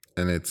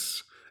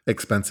it's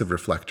expensive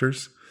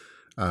reflectors.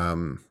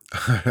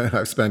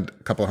 I've spent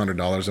a couple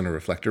 $100s on a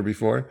reflector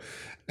before,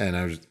 and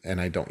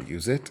I don't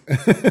use it.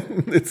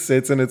 It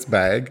sits in its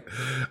bag.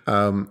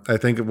 I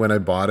think when I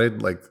bought it,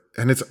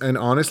 and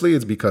honestly,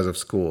 it's because of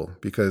school.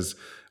 Because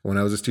when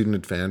I was a student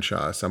at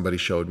Fanshawe, somebody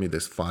showed me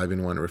this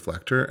 5-in-1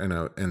 reflector,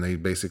 and they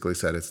basically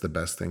said it's the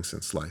best thing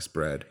since sliced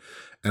bread.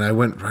 And I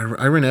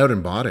ran out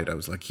and bought it. I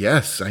was like,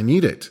 yes, I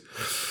need it.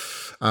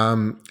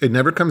 It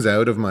never comes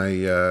out of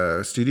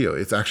my studio.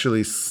 It's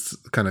actually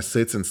kind of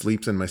sits and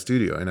sleeps in my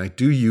studio, and I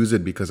do use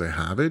it because I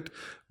have it.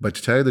 But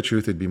to tell you the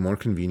truth, it'd be more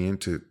convenient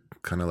to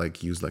kind of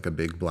like use like a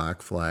big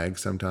black flag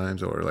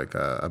sometimes, or like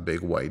a big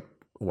white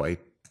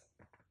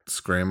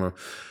scram. Or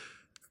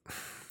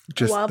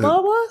just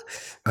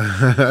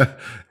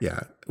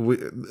yeah.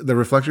 The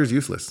reflector is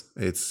useless.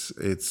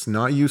 It's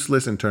not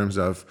useless in terms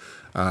of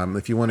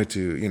if you wanted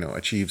to, you know,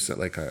 achieve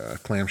like a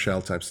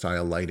clamshell type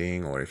style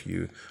lighting, or if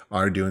you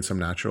are doing some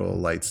natural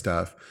light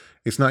stuff,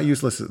 it's not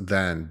useless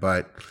then.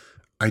 But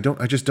I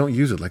just don't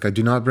use it. Like I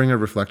do not bring a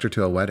reflector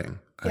to a wedding.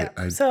 Yeah.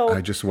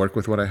 I just work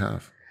with what I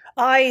have.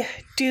 I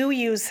do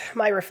use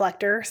my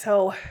reflector.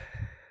 So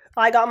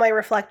I got my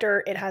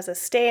reflector. It has a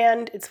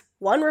stand. It's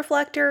one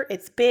reflector.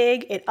 It's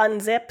big. It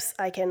unzips.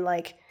 I can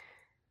like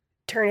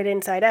turn it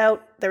inside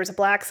out. There's a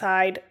black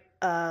side,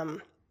 a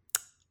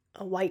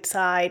white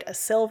side, a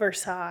silver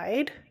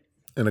side,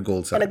 and a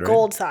gold side. And a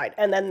gold side.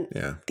 And then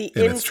the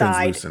inside. It's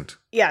translucent.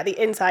 Yeah, the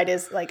inside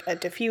is like a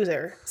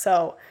diffuser.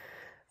 So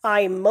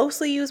I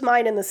mostly use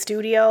mine in the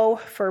studio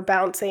for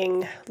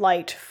bouncing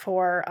light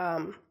for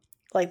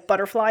like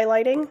butterfly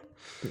lighting.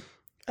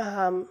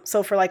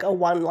 So for like a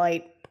 1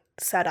 light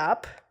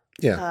setup.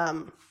 Yeah.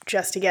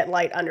 Just to get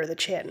light under the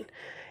chin.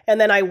 And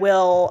then I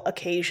will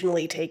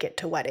occasionally take it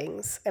to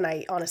weddings. And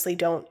I honestly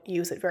don't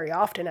use it very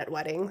often at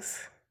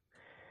weddings.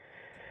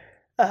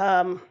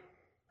 I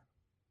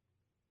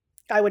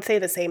would say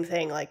the same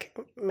thing. Like,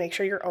 make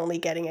sure you're only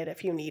getting it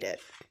if you need it.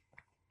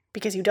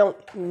 Because you don't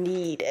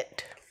need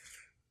it.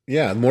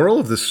 Yeah, the moral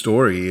of the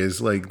story is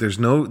like there's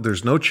no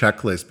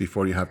checklist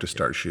before you have to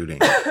start shooting.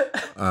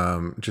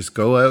 Just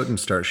go out and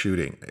start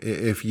shooting.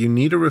 If you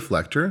need a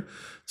reflector,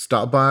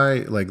 stop by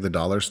like the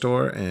dollar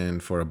store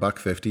and for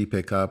 $1.50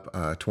 pick up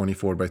a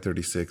 24 by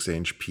 36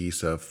 inch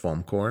piece of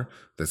foam core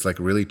that's like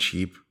really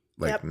cheap,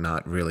 like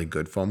not really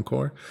good foam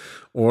core,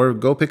 or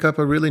go pick up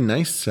a really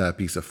nice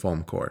piece of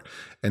foam core.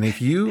 And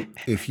if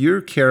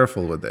you're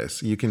careful with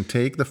this, you can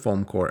take the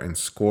foam core and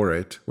score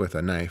it with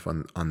a knife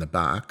on the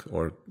back,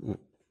 or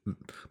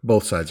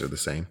both sides are the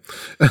same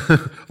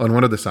on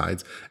one of the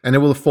sides, and it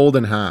will fold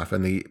in half,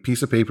 and the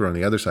piece of paper on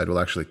the other side will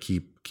actually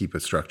keep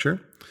its structure.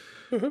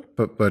 Mm-hmm.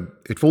 But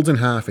it folds in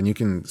half, and you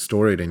can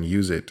store it and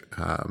use it.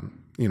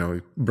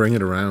 Bring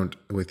it around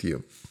with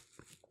you,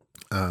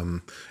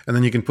 and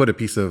then you can put a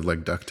piece of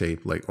like duct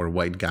tape, or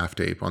white gaff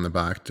tape on the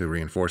back to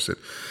reinforce it.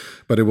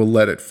 But it will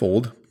let it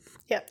fold.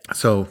 Yeah.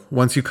 So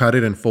once you cut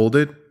it and fold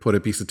it, put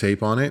a piece of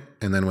tape on it,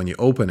 and then when you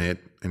open it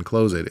and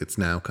close it, it's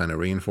now kind of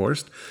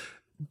reinforced.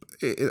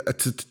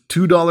 It's a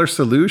 $2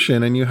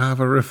 solution and you have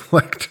a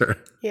reflector.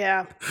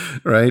 Yeah.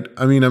 Right?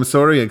 I mean, I'm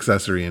sorry,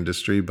 accessory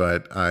industry,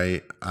 but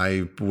I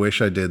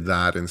wish I did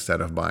that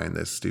instead of buying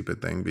this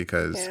stupid thing,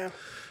 because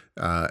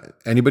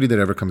anybody that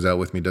ever comes out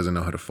with me doesn't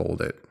know how to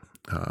fold it.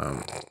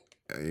 I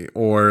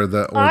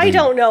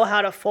don't know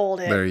how to fold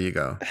it. There you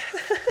go.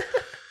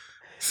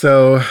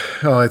 So,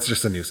 it's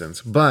just a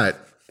nuisance.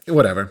 But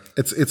whatever.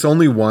 It's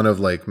only one of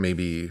like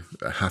maybe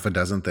half a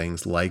dozen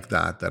things like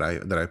that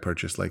I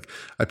purchased. Like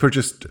I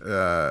purchased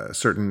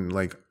certain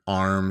like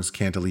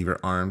cantilever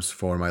arms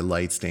for my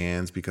light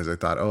stands because I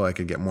thought, oh, I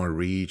could get more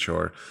reach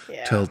or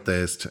tilt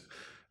this.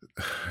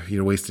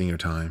 You're wasting your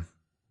time.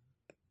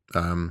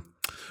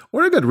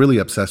 Or I got really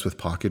obsessed with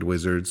pocket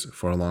wizards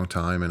for a long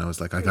time, and I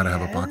was like, I gotta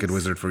have a pocket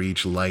wizard for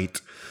each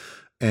light.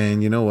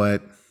 And you know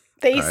what?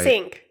 They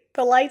sink.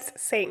 The lights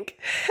sink.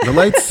 The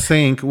lights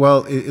sink.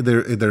 Well,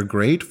 they're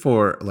great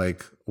for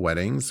like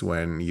weddings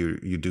when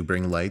you do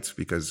bring lights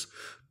because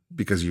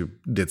you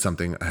did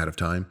something ahead of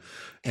time,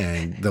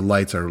 and the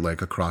lights are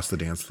like across the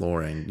dance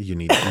floor, and you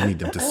need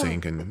them to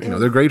sync, and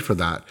they're great for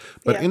that.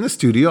 But in the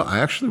studio, I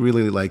actually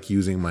really like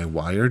using my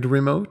wired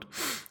remote.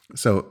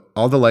 So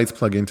all the lights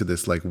plug into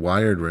this like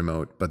wired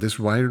remote, but this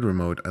wired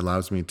remote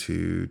allows me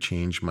to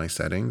change my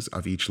settings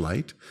of each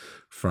light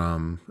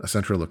from a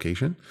central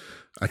location.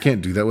 I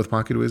can't do that with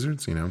Pocket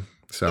Wizards,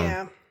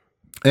 So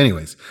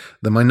anyways,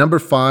 my number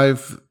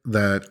 5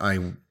 that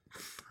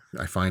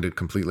I find it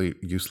completely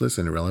useless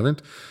and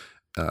irrelevant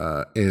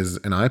is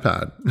an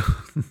iPad.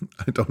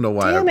 I don't know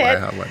why I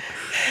have one.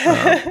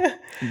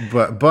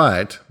 But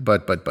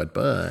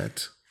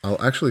I'll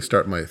actually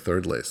start my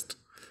third list.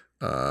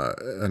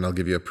 And I'll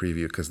give you a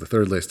preview because the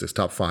third list is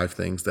top 5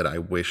 things that I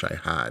wish I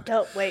had.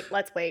 Oh, wait,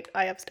 let's wait.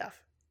 I have stuff.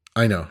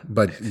 I know,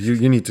 but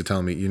you need to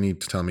tell me. You need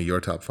to tell me your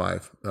top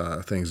 5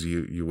 things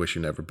you wish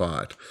you never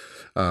bought.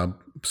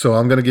 So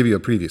I'm going to give you a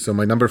preview. So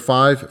my number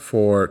 5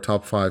 for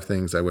top 5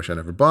 things I wish I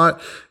never bought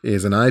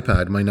is an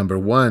iPad. My number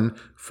 1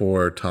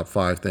 for top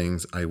 5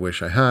 things I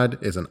wish I had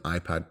is an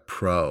iPad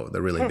Pro,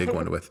 the really big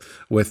one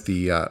with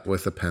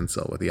the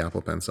pencil, with the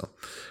Apple Pencil,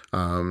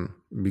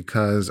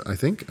 because I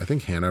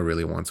think Hannah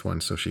really wants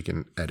one so she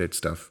can edit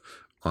stuff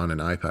on an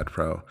iPad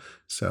Pro.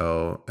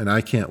 So, and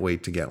I can't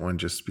wait to get one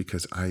just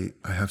because I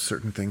have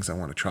certain things I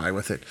want to try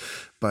with it,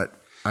 but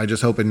I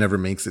just hope it never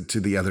makes it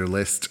to the other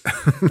list.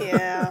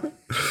 Yeah.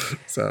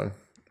 So,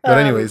 but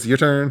anyways, your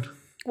turn.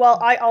 Well,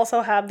 I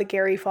also have the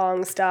Gary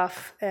Fong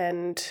stuff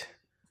and,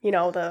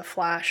 the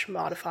Flash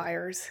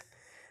modifiers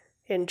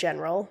in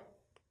general.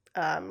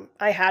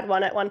 I had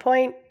one at one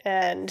point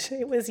and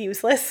it was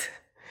useless.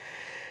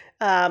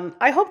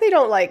 I hope they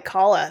don't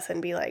call us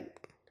and be like,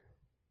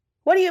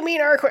 what do you mean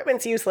our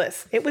equipment's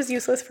useless? It was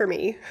useless for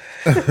me.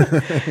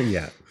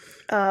 Yeah.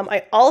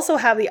 I also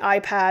have the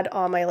iPad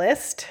on my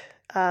list.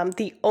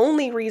 The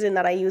only reason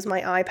that I use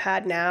my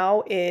iPad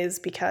now is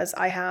because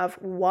I have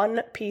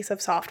one piece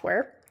of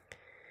software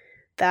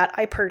that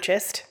I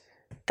purchased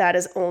that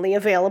is only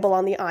available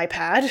on the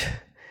iPad.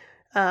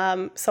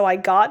 So I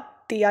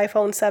got the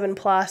iPhone 7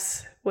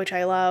 Plus, which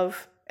I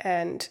love.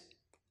 And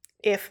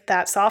if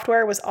that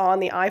software was on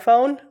the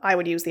iPhone, I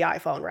would use the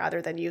iPhone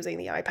rather than using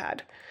the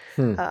iPad.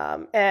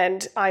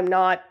 And I'm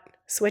not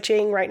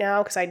switching right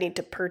now because I need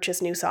to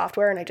purchase new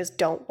software and I just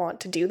don't want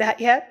to do that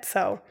yet.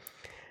 So,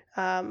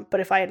 but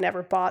if I had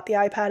never bought the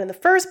iPad in the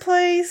first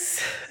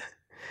place,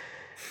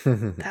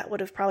 that would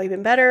have probably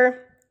been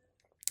better.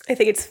 I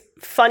think it's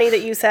funny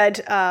that you said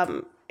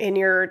in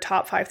your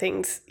top 5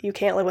 things you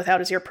can't live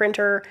without is your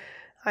printer.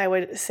 I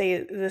would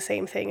say the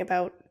same thing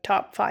about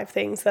top 5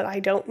 things that I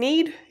don't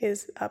need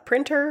is a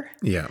printer.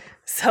 Yeah.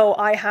 So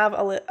I have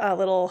a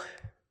little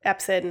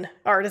Epson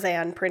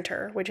Artisan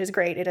printer, which is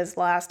great. It has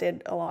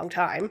lasted a long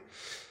time.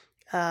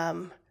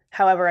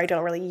 However, I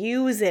don't really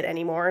use it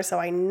anymore, so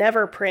I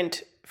never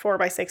print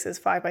 4x6s,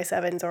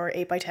 5x7s, or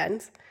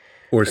 8x10s.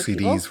 Or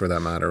CDs for that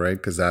matter, right?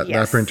 Because that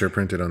printer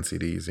printed on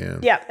CDs, yeah.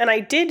 Yeah, and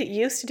I did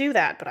used to do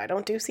that, but I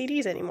don't do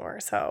CDs anymore.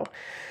 So,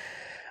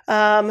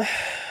 and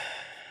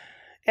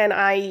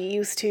I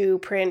used to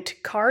print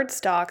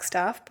cardstock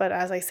stuff, but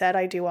as I said,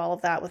 I do all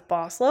of that with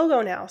Boss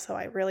Logo now, so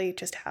I really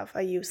just have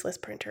a useless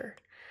printer.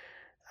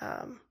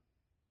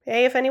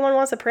 Hey, if anyone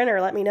wants a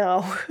printer, let me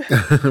know.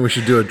 We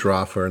should do a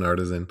draw for an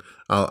Artisan.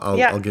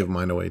 I'll give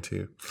mine away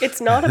too. It's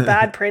not a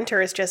bad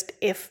printer. It's just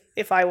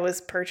if I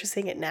was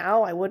purchasing it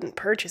now, I wouldn't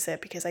purchase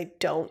it because I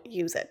don't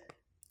use it.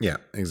 Yeah,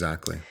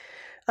 exactly.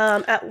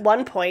 At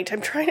one point,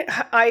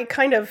 I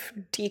kind of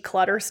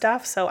declutter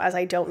stuff. So as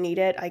I don't need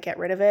it, I get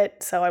rid of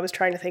it. So I was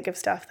trying to think of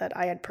stuff that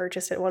I had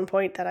purchased at one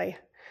point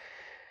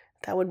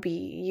that would be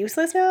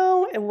useless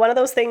now. And one of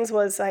those things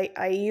was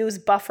I use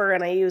Buffer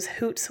and I use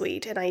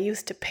Hootsuite, and I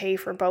used to pay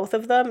for both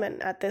of them.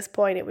 And at this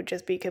point, it would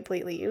just be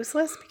completely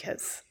useless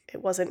because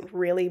it wasn't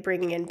really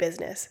bringing in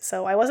business.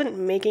 So I wasn't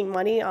making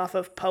money off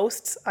of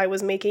posts I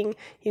was making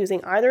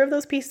using either of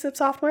those pieces of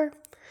software.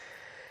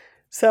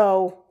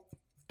 So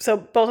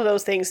both of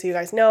those things, so you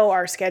guys know,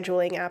 are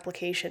scheduling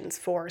applications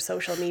for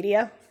social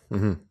media.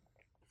 Mm-hmm.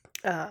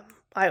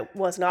 I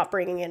was not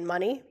bringing in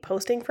money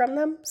posting from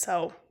them,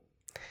 so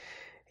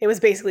it was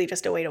basically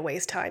just a way to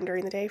waste time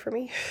during the day for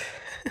me.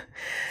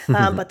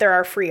 But there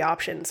are free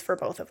options for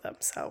both of them,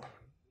 so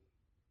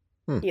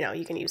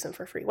you can use them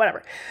for free,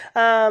 whatever.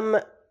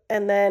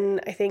 And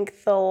then I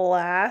think the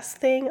last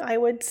thing I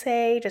would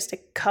say, just a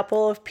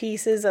couple of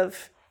pieces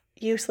of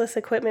useless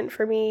equipment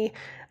for me.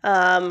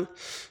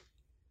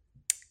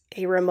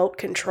 a remote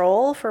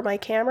control for my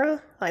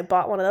camera. I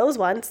bought one of those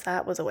once.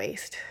 That was a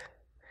waste.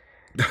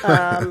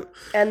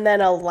 And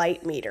then a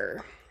light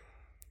meter.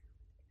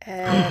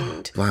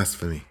 And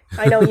blasphemy.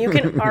 I know you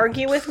can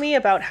argue with me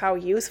about how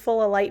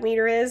useful a light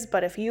meter is,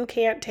 but if you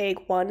can't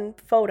take one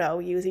photo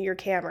using your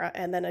camera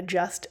and then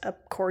adjust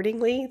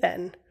accordingly,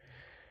 then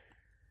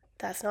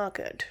that's not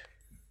good.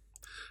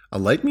 A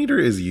light meter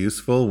is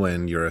useful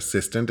when your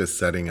assistant is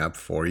setting up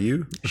for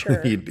you, Sure.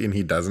 and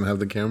he doesn't have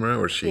the camera,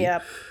 or she.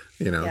 Yep.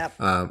 You know, Yep.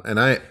 and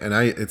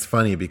I, it's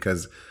funny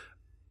because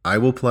I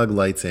will plug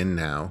lights in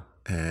now,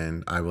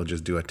 and I will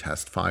just do a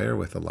test fire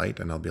with a light,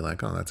 and I'll be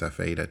like, oh, that's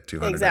f8 at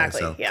 200.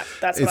 Exactly. So Yeah,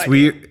 that's what it's I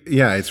weird.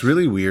 Yeah, it's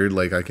really weird.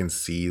 Like I can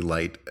see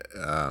light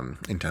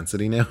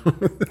intensity now.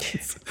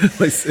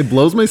 It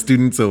blows my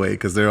students away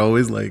because they're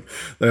always like,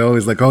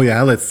 oh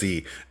yeah, let's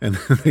see, and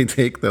they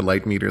take the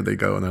light meter, they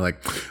go, and they're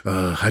like,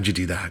 oh, how'd you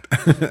do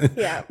that?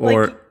 Yeah.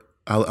 Or Like,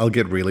 I'll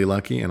get really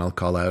lucky, and I'll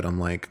call out. I'm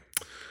like,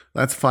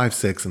 that's 5,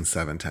 6, and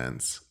 7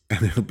 tenths.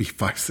 And it'll be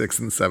 5, 6,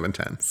 and 7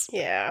 tenths.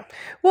 yeah.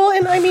 Well,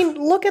 and I mean,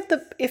 look at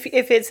if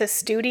it's a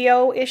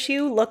studio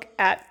issue, look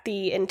at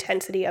the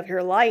intensity of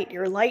your light.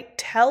 Your light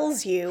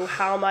tells you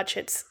how much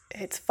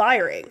it's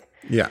firing.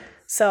 Yeah.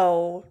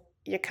 So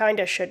you kind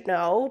of should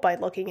know by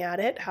looking at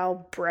it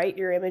how bright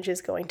your image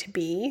is going to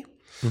be.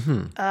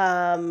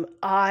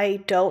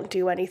 I don't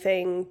do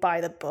anything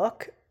by the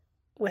book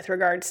with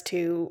regards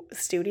to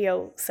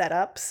studio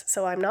setups.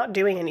 So I'm not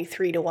doing any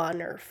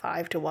 3-to-1 or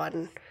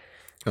 5-to-1.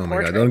 Oh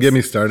my God, don't get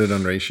me started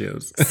on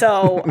ratios.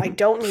 So I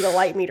don't need a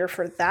light meter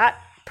for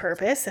that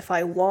purpose. If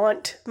I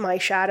want my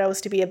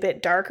shadows to be a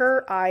bit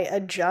darker, I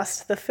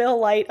adjust the fill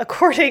light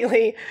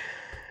accordingly.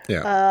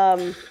 Yeah.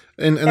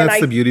 And that's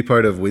I- the beauty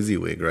part of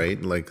WYSIWYG,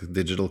 right? Like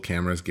digital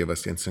cameras give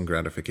us instant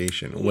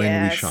gratification. When we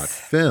Yes. shot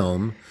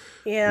film,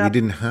 Yeah, we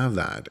didn't have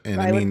that.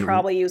 And I mean, would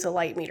probably use a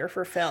light meter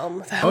for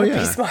film. That would be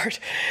yeah. smart.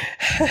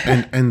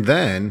 and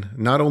then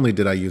not only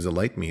did I use a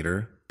light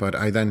meter, but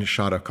I then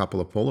shot a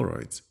couple of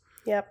Polaroids.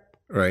 Yep.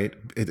 Right.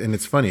 And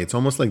it's funny. It's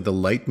almost like the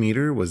light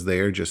meter was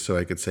there just so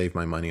I could save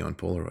my money on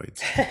Polaroids,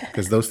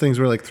 because those things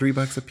were like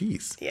 $3 a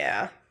piece.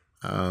 Yeah.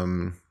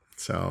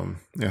 So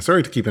yeah,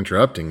 sorry to keep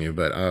interrupting you,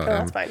 but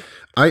That's fine.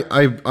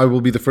 I will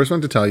be the first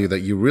one to tell you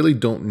that you really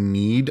don't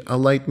need a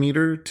light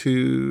meter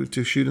to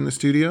shoot in the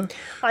studio.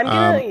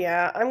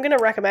 I'm gonna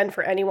recommend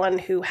for anyone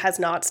who has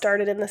not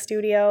started in the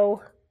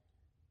studio,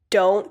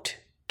 don't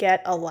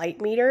get a light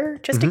meter.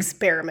 Just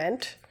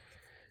experiment.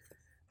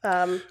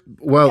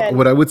 Well, And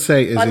what I would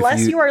say is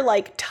Unless if you are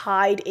like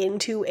tied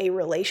into a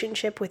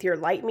relationship with your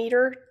light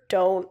meter,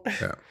 don't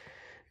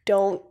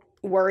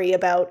worry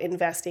about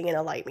investing in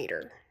a light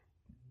meter.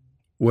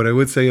 what I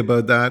would say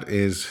about that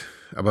is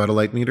about a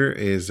light meter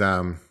is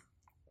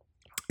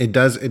it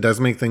does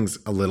make things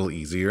a little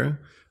easier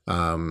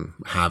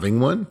having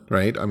one,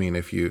 right? I mean,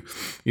 if you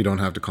don't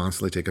have to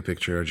constantly take a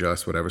picture,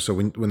 adjust, whatever. So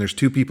when there's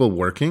two people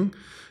working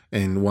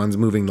and one's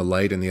moving the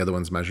light and the other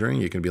one's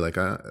measuring, you can be like,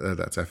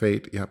 that's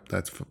f8. Yep.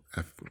 That's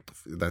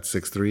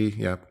 6.3.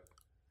 Yep.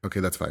 Okay.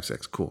 That's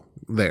 5.6. Cool.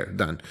 There,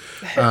 done.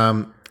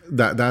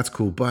 That's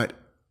cool. But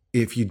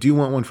if you do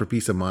want one for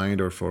peace of mind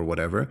or for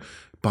whatever,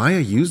 buy a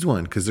used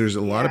one. Cause there's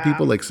a lot of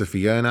people like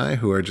Sophia and I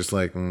who are just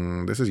like,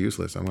 this is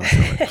useless. I'm going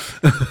to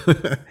sell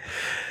it.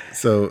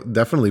 So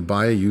definitely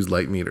buy a used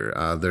light meter.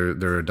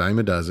 They're a dime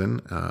a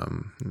dozen.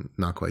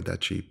 Not quite that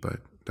cheap, but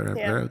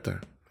they're out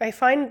there. I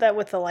find that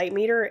with the light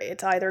meter,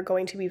 it's either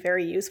going to be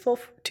very useful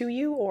to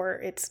you or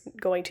it's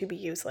going to be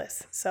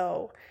useless.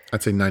 So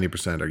I'd say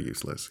 90% are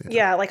useless.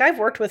 yeah, like I've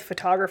worked with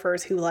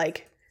photographers who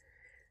like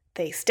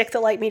they stick the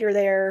light meter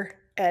there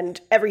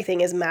and everything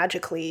is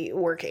magically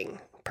working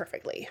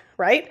perfectly,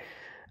 right?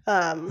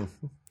 That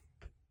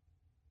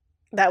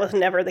was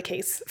never the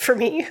case for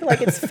me.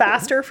 Like it's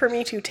faster for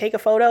me to take a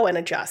photo and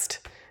adjust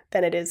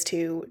than it is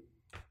to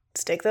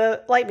stick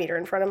the light meter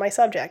in front of my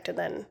subject and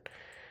then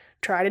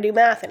try to do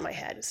math in my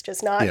head. It's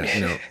just not.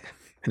 Yeah,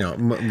 no.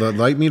 The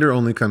light meter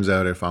only comes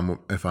out if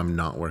I'm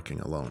not working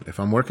alone. If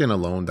I'm working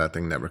alone, that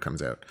thing never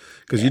comes out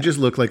because you just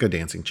look like a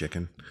dancing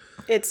chicken.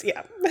 It's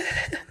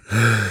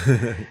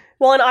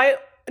Well, and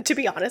to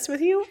be honest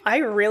with you, I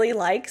really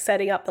like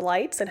setting up the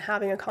lights and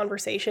having a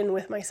conversation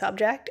with my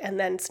subject and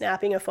then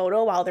snapping a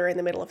photo while they're in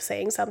the middle of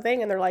saying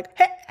something and they're like,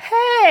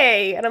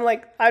 hey, and I'm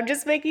like, I'm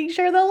just making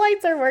sure the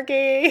lights are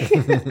working.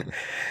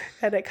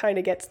 And it kind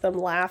of gets them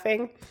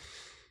laughing.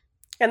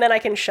 And then I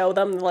can show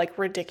them the like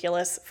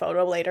ridiculous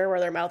photo later where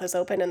their mouth is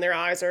open and their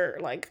eyes are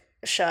like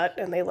shut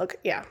and they look,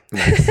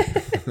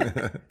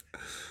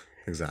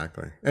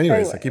 Exactly.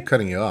 Anyways, Anyway. I keep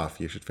cutting you off.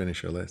 You should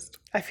finish your list.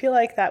 I feel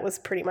like that was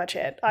pretty much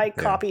it. I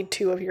copied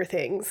 2 of your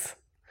things.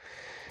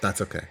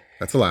 That's okay.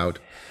 That's allowed.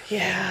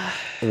 Yeah.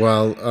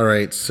 Well, all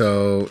right.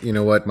 So you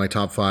know what? My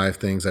top 5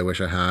 things I wish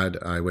I had.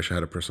 I wish I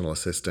had a personal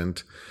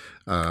assistant.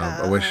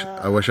 I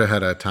wish I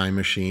had a time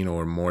machine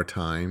or more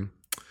time.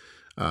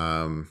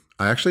 I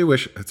actually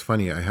wish, it's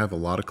funny, I have a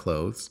lot of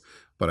clothes,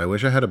 but I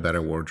wish I had a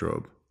better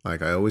wardrobe.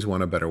 Like I always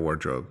want a better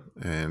wardrobe.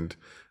 And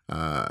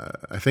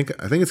I think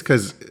it's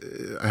because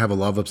I have a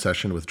love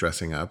obsession with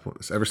dressing up.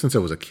 Ever since I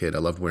was a kid, I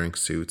loved wearing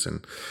suits,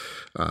 and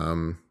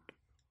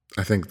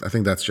I think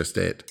that's just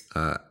it.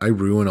 I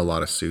ruin a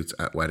lot of suits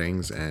at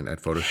weddings and at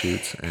photo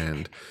shoots,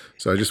 and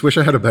so I just wish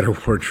I had a better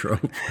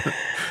wardrobe.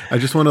 I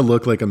just want to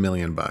look like $1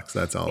 million.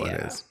 That's all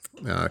it is.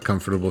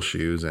 Comfortable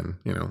shoes, and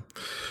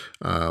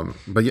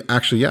but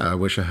actually, I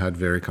wish I had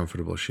very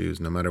comfortable shoes.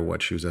 No matter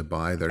what shoes I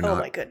buy, they're not. Oh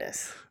my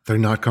goodness. They're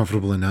not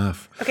comfortable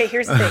enough. Okay,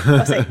 here's the thing.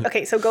 I'll say,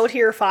 okay, so go to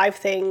your 5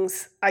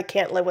 things I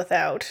can't live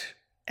without,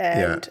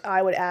 and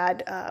I would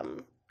add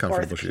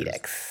Comfortable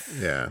orthopedics.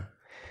 Shoes. Yeah.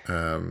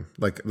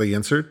 Like the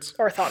inserts?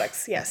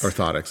 Orthotics, yes.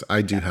 Orthotics.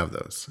 I do have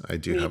those. I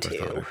do have too.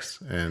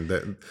 orthotics.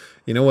 And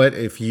you know what?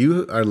 If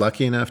you are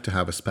lucky enough to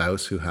have a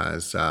spouse who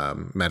has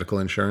medical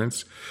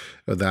insurance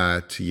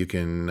that you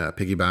can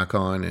piggyback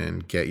on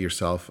and get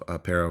yourself a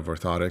pair of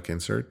orthotic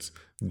inserts,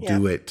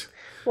 do it.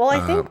 Well,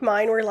 I think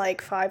mine were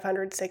like $500,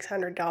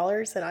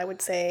 $600, and I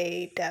would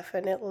say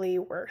definitely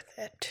worth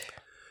it.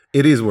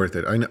 It is worth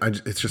it.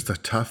 It's just a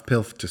tough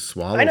pill to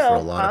swallow for a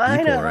lot of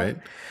people, right?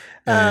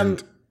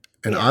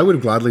 And I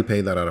would gladly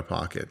pay that out of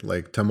pocket.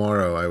 Like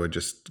tomorrow, I would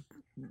just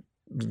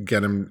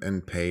get them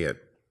and pay it.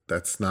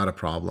 That's not a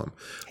problem.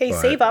 Hey,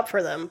 save up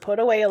for them. Put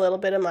away a little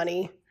bit of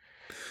money.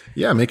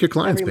 Yeah, make your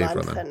clients pay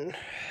for them.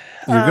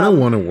 You're going to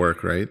want to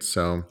work, right?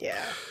 So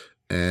yeah.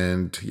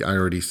 And I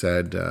already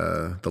said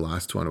the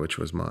last one, which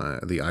was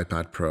the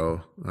iPad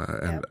Pro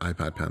and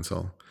iPad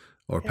Pencil,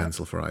 or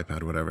Pencil for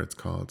iPad, whatever it's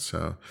called.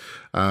 So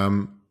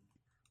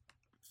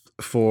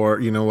for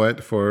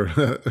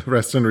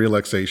rest and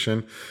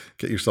relaxation,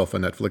 get yourself a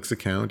Netflix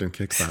account and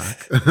kick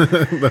back.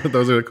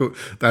 Those are cool.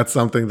 That's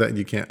something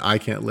that I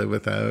can't live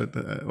without.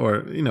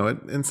 Or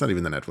it's not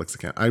even the Netflix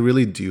account. I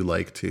really do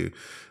like to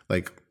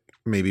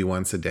maybe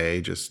once a day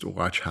just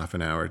watch half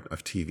an hour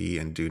of TV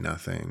and do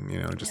nothing.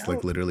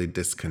 Like literally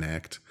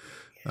disconnect.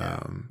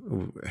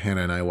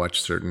 Hannah and I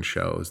watch certain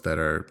shows that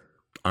are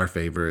our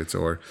favorites,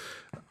 or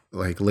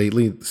like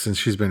lately, since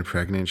she's been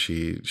pregnant,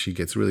 she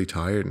gets really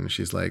tired, and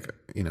she's like,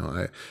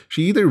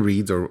 she either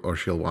reads or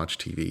she'll watch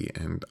TV,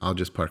 and I'll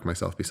just park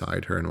myself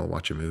beside her and we'll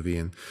watch a movie,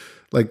 and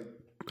like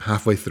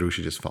halfway through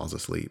she just falls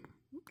asleep.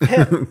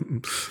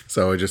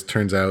 So it just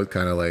turns out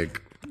kind of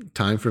like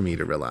time for me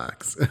to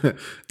relax.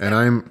 And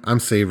I'm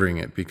savoring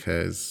it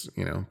because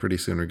pretty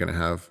soon we're gonna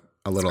have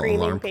a little Screaming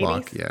alarm babies?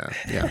 clock.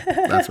 Yeah.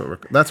 That's what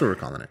we're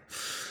calling it.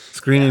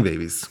 Screaming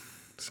babies.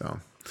 So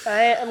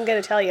I am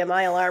going to tell you,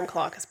 my alarm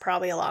clock is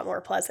probably a lot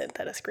more pleasant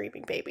than a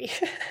screaming baby.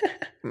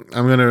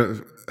 I'm going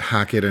to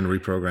hack it and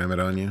reprogram it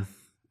on you.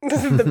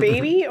 The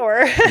baby,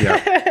 or?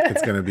 Yeah,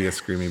 it's going to be a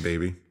screaming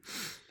baby.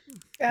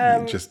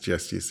 Just you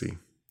see.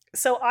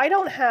 So I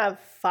don't have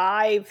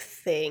 5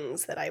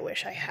 things that I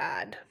wish I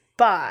had,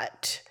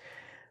 but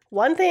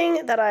one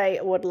thing that I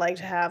would like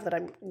to have that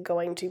I'm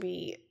going to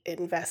be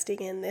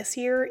investing in this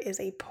year is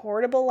a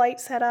portable light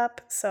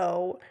setup.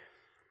 So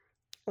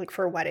like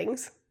for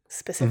weddings.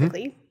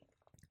 Specifically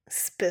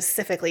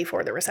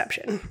for the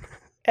reception.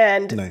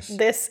 And nice.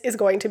 This is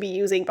going to be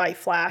using by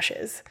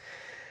flashes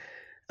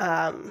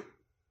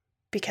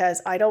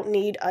because I don't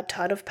need a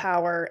ton of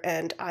power,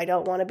 and I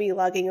don't want to be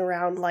lugging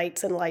around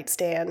lights and light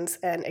stands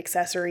and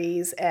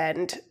accessories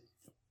and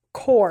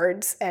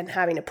cords and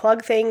having to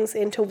plug things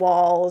into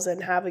walls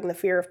and having the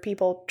fear of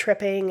people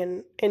tripping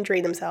and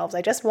injuring themselves.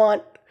 I just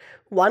want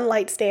one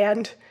light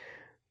stand,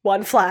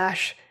 one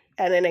flash,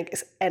 and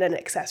an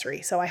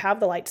accessory. So I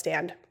have the light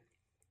stand.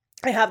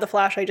 I have the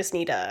flash. I just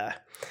need a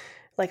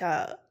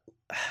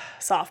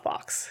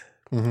softbox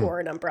or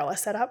an umbrella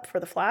setup for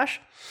the flash.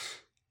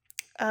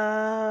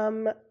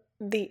 The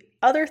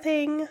other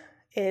thing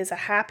is a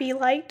happy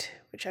light,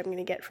 which I'm going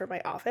to get for my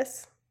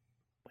office.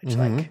 Which is it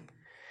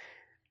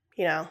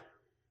a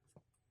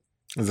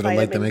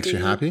light that makes you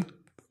happy?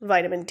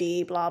 Vitamin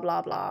D, blah,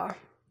 blah, blah.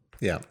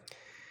 Yeah.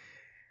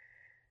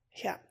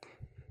 Yeah.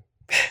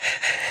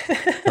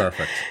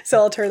 Perfect. So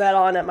I'll turn that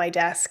on at my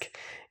desk.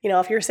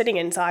 If you're sitting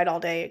inside all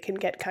day, it can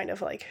get kind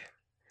of like,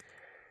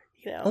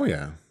 oh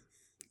yeah,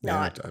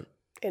 not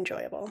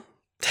enjoyable.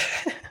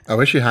 I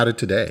wish you had it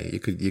today. You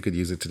could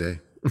use it today.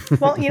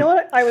 Well, you know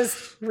what I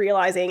was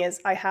realizing is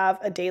I have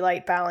a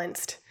daylight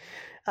balanced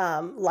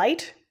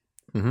light,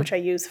 which I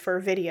use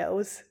for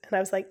videos, and I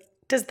was like,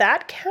 does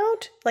that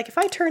count? Like if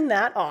I turn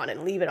that on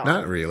and leave it on?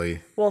 Not really.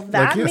 Will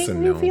that make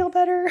me feel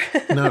better?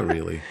 Not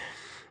really.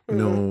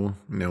 No,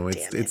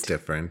 it's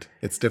different.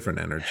 It's different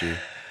energy.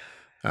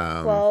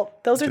 Well,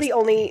 those are the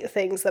only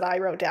things that I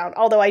wrote down.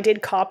 Although I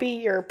did copy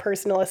your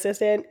personal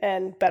assistant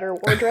and better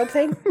wardrobe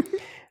thing.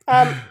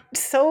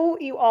 So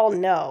you all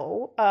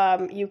know,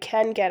 you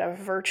can get a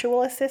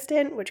virtual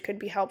assistant, which could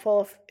be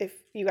helpful if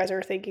you guys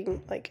are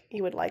thinking like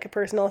you would like a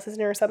personal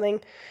assistant or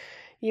something.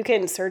 You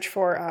can search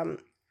for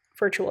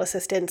virtual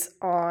assistants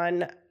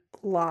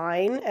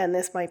online, and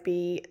this might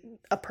be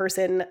a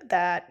person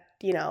that,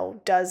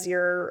 does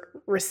your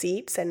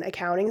receipts and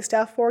accounting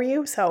stuff for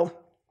you. So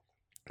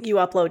you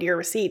upload your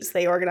receipts,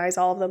 they organize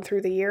all of them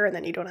through the year, and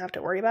then you don't have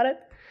to worry about it.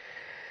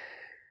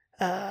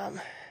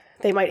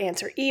 They might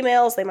answer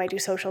emails. They might do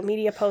social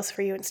media posts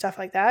for you and stuff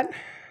like that.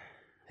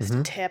 Just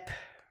a tip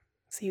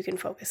so you can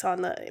focus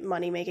on the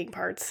money-making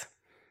parts.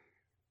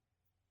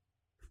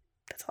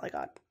 That's all I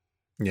got.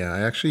 Yeah,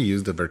 I actually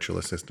used a virtual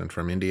assistant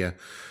from India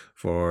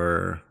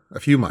for a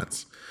few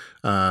months.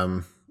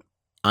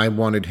 I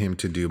wanted him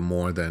to do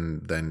more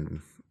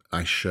than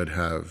I should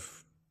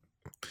have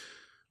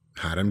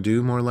had him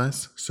do, more or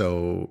less.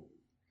 So,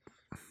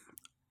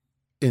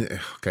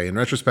 in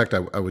retrospect,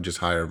 I would just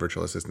hire a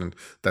virtual assistant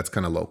that's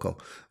kind of local.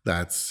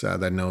 That's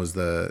that knows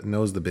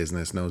the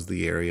business, knows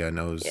the area,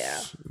 knows.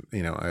 Yeah.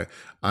 You know,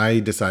 I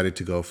decided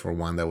to go for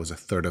one that was a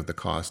third of the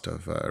cost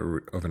of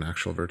an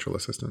actual virtual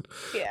assistant.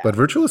 Yeah. But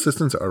virtual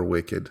assistants are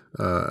wicked.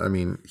 I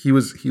mean, he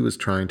was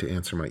trying to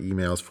answer my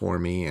emails for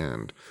me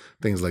and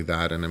things like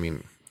that. And I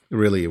mean,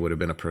 really, it would have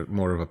been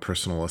more of a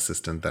personal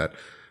assistant that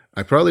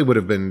I probably would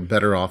have been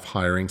better off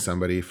hiring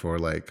somebody for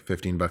like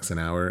 $15 an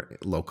hour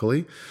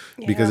locally,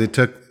 because it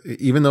took,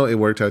 even though it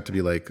worked out to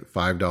be like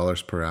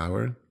 $5 per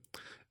hour,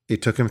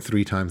 it took him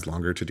 3 times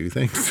longer to do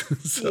things.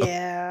 So,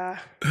 yeah.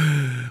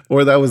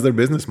 or that was their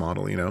business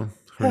model, you know,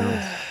 who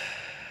knows?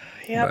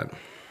 Yep.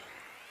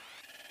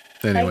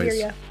 But anyways, I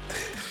hear ya.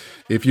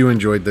 if you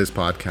enjoyed this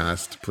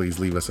podcast, please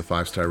leave us a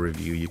 5-star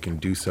review. You can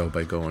do so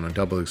by going on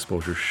Double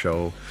Exposure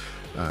Show,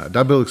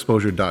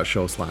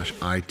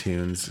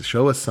 doubleexposure.show/iTunes.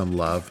 Show us some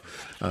love.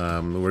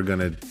 We're going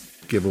to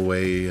give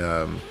away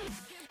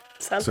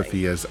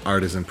Sophia's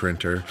artisan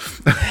printer.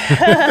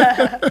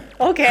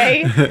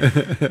 Okay.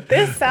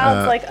 This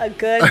sounds like a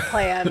good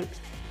plan.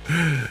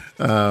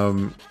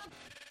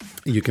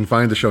 You can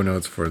find the show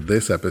notes for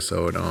this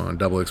episode on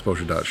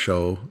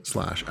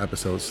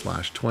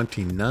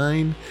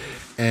doubleexposure.show/episode/29.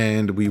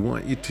 And we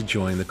want you to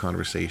join the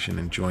conversation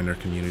and join our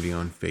community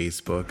on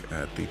Facebook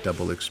at the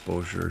Double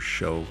Exposure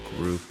Show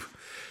group.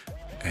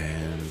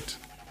 And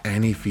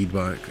any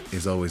feedback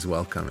is always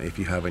welcome. If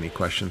you have any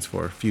questions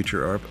for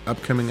future or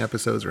upcoming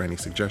episodes or any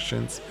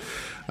suggestions,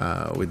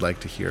 we'd like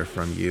to hear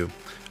from you.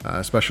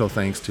 Special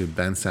thanks to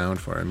Ben Sound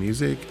for our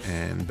music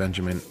and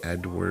Benjamin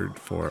Edward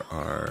for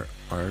our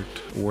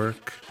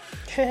artwork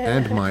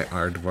and my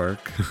artwork.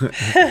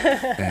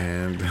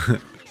 And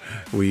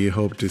we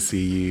hope to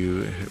see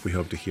you. We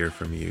hope to hear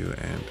from you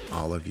and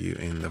all of you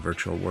in the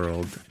virtual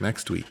world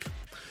next week.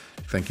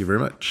 Thank you very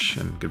much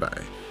and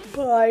goodbye.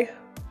 Bye.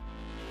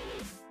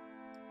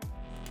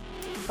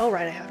 Oh,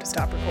 right, I have to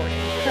stop recording.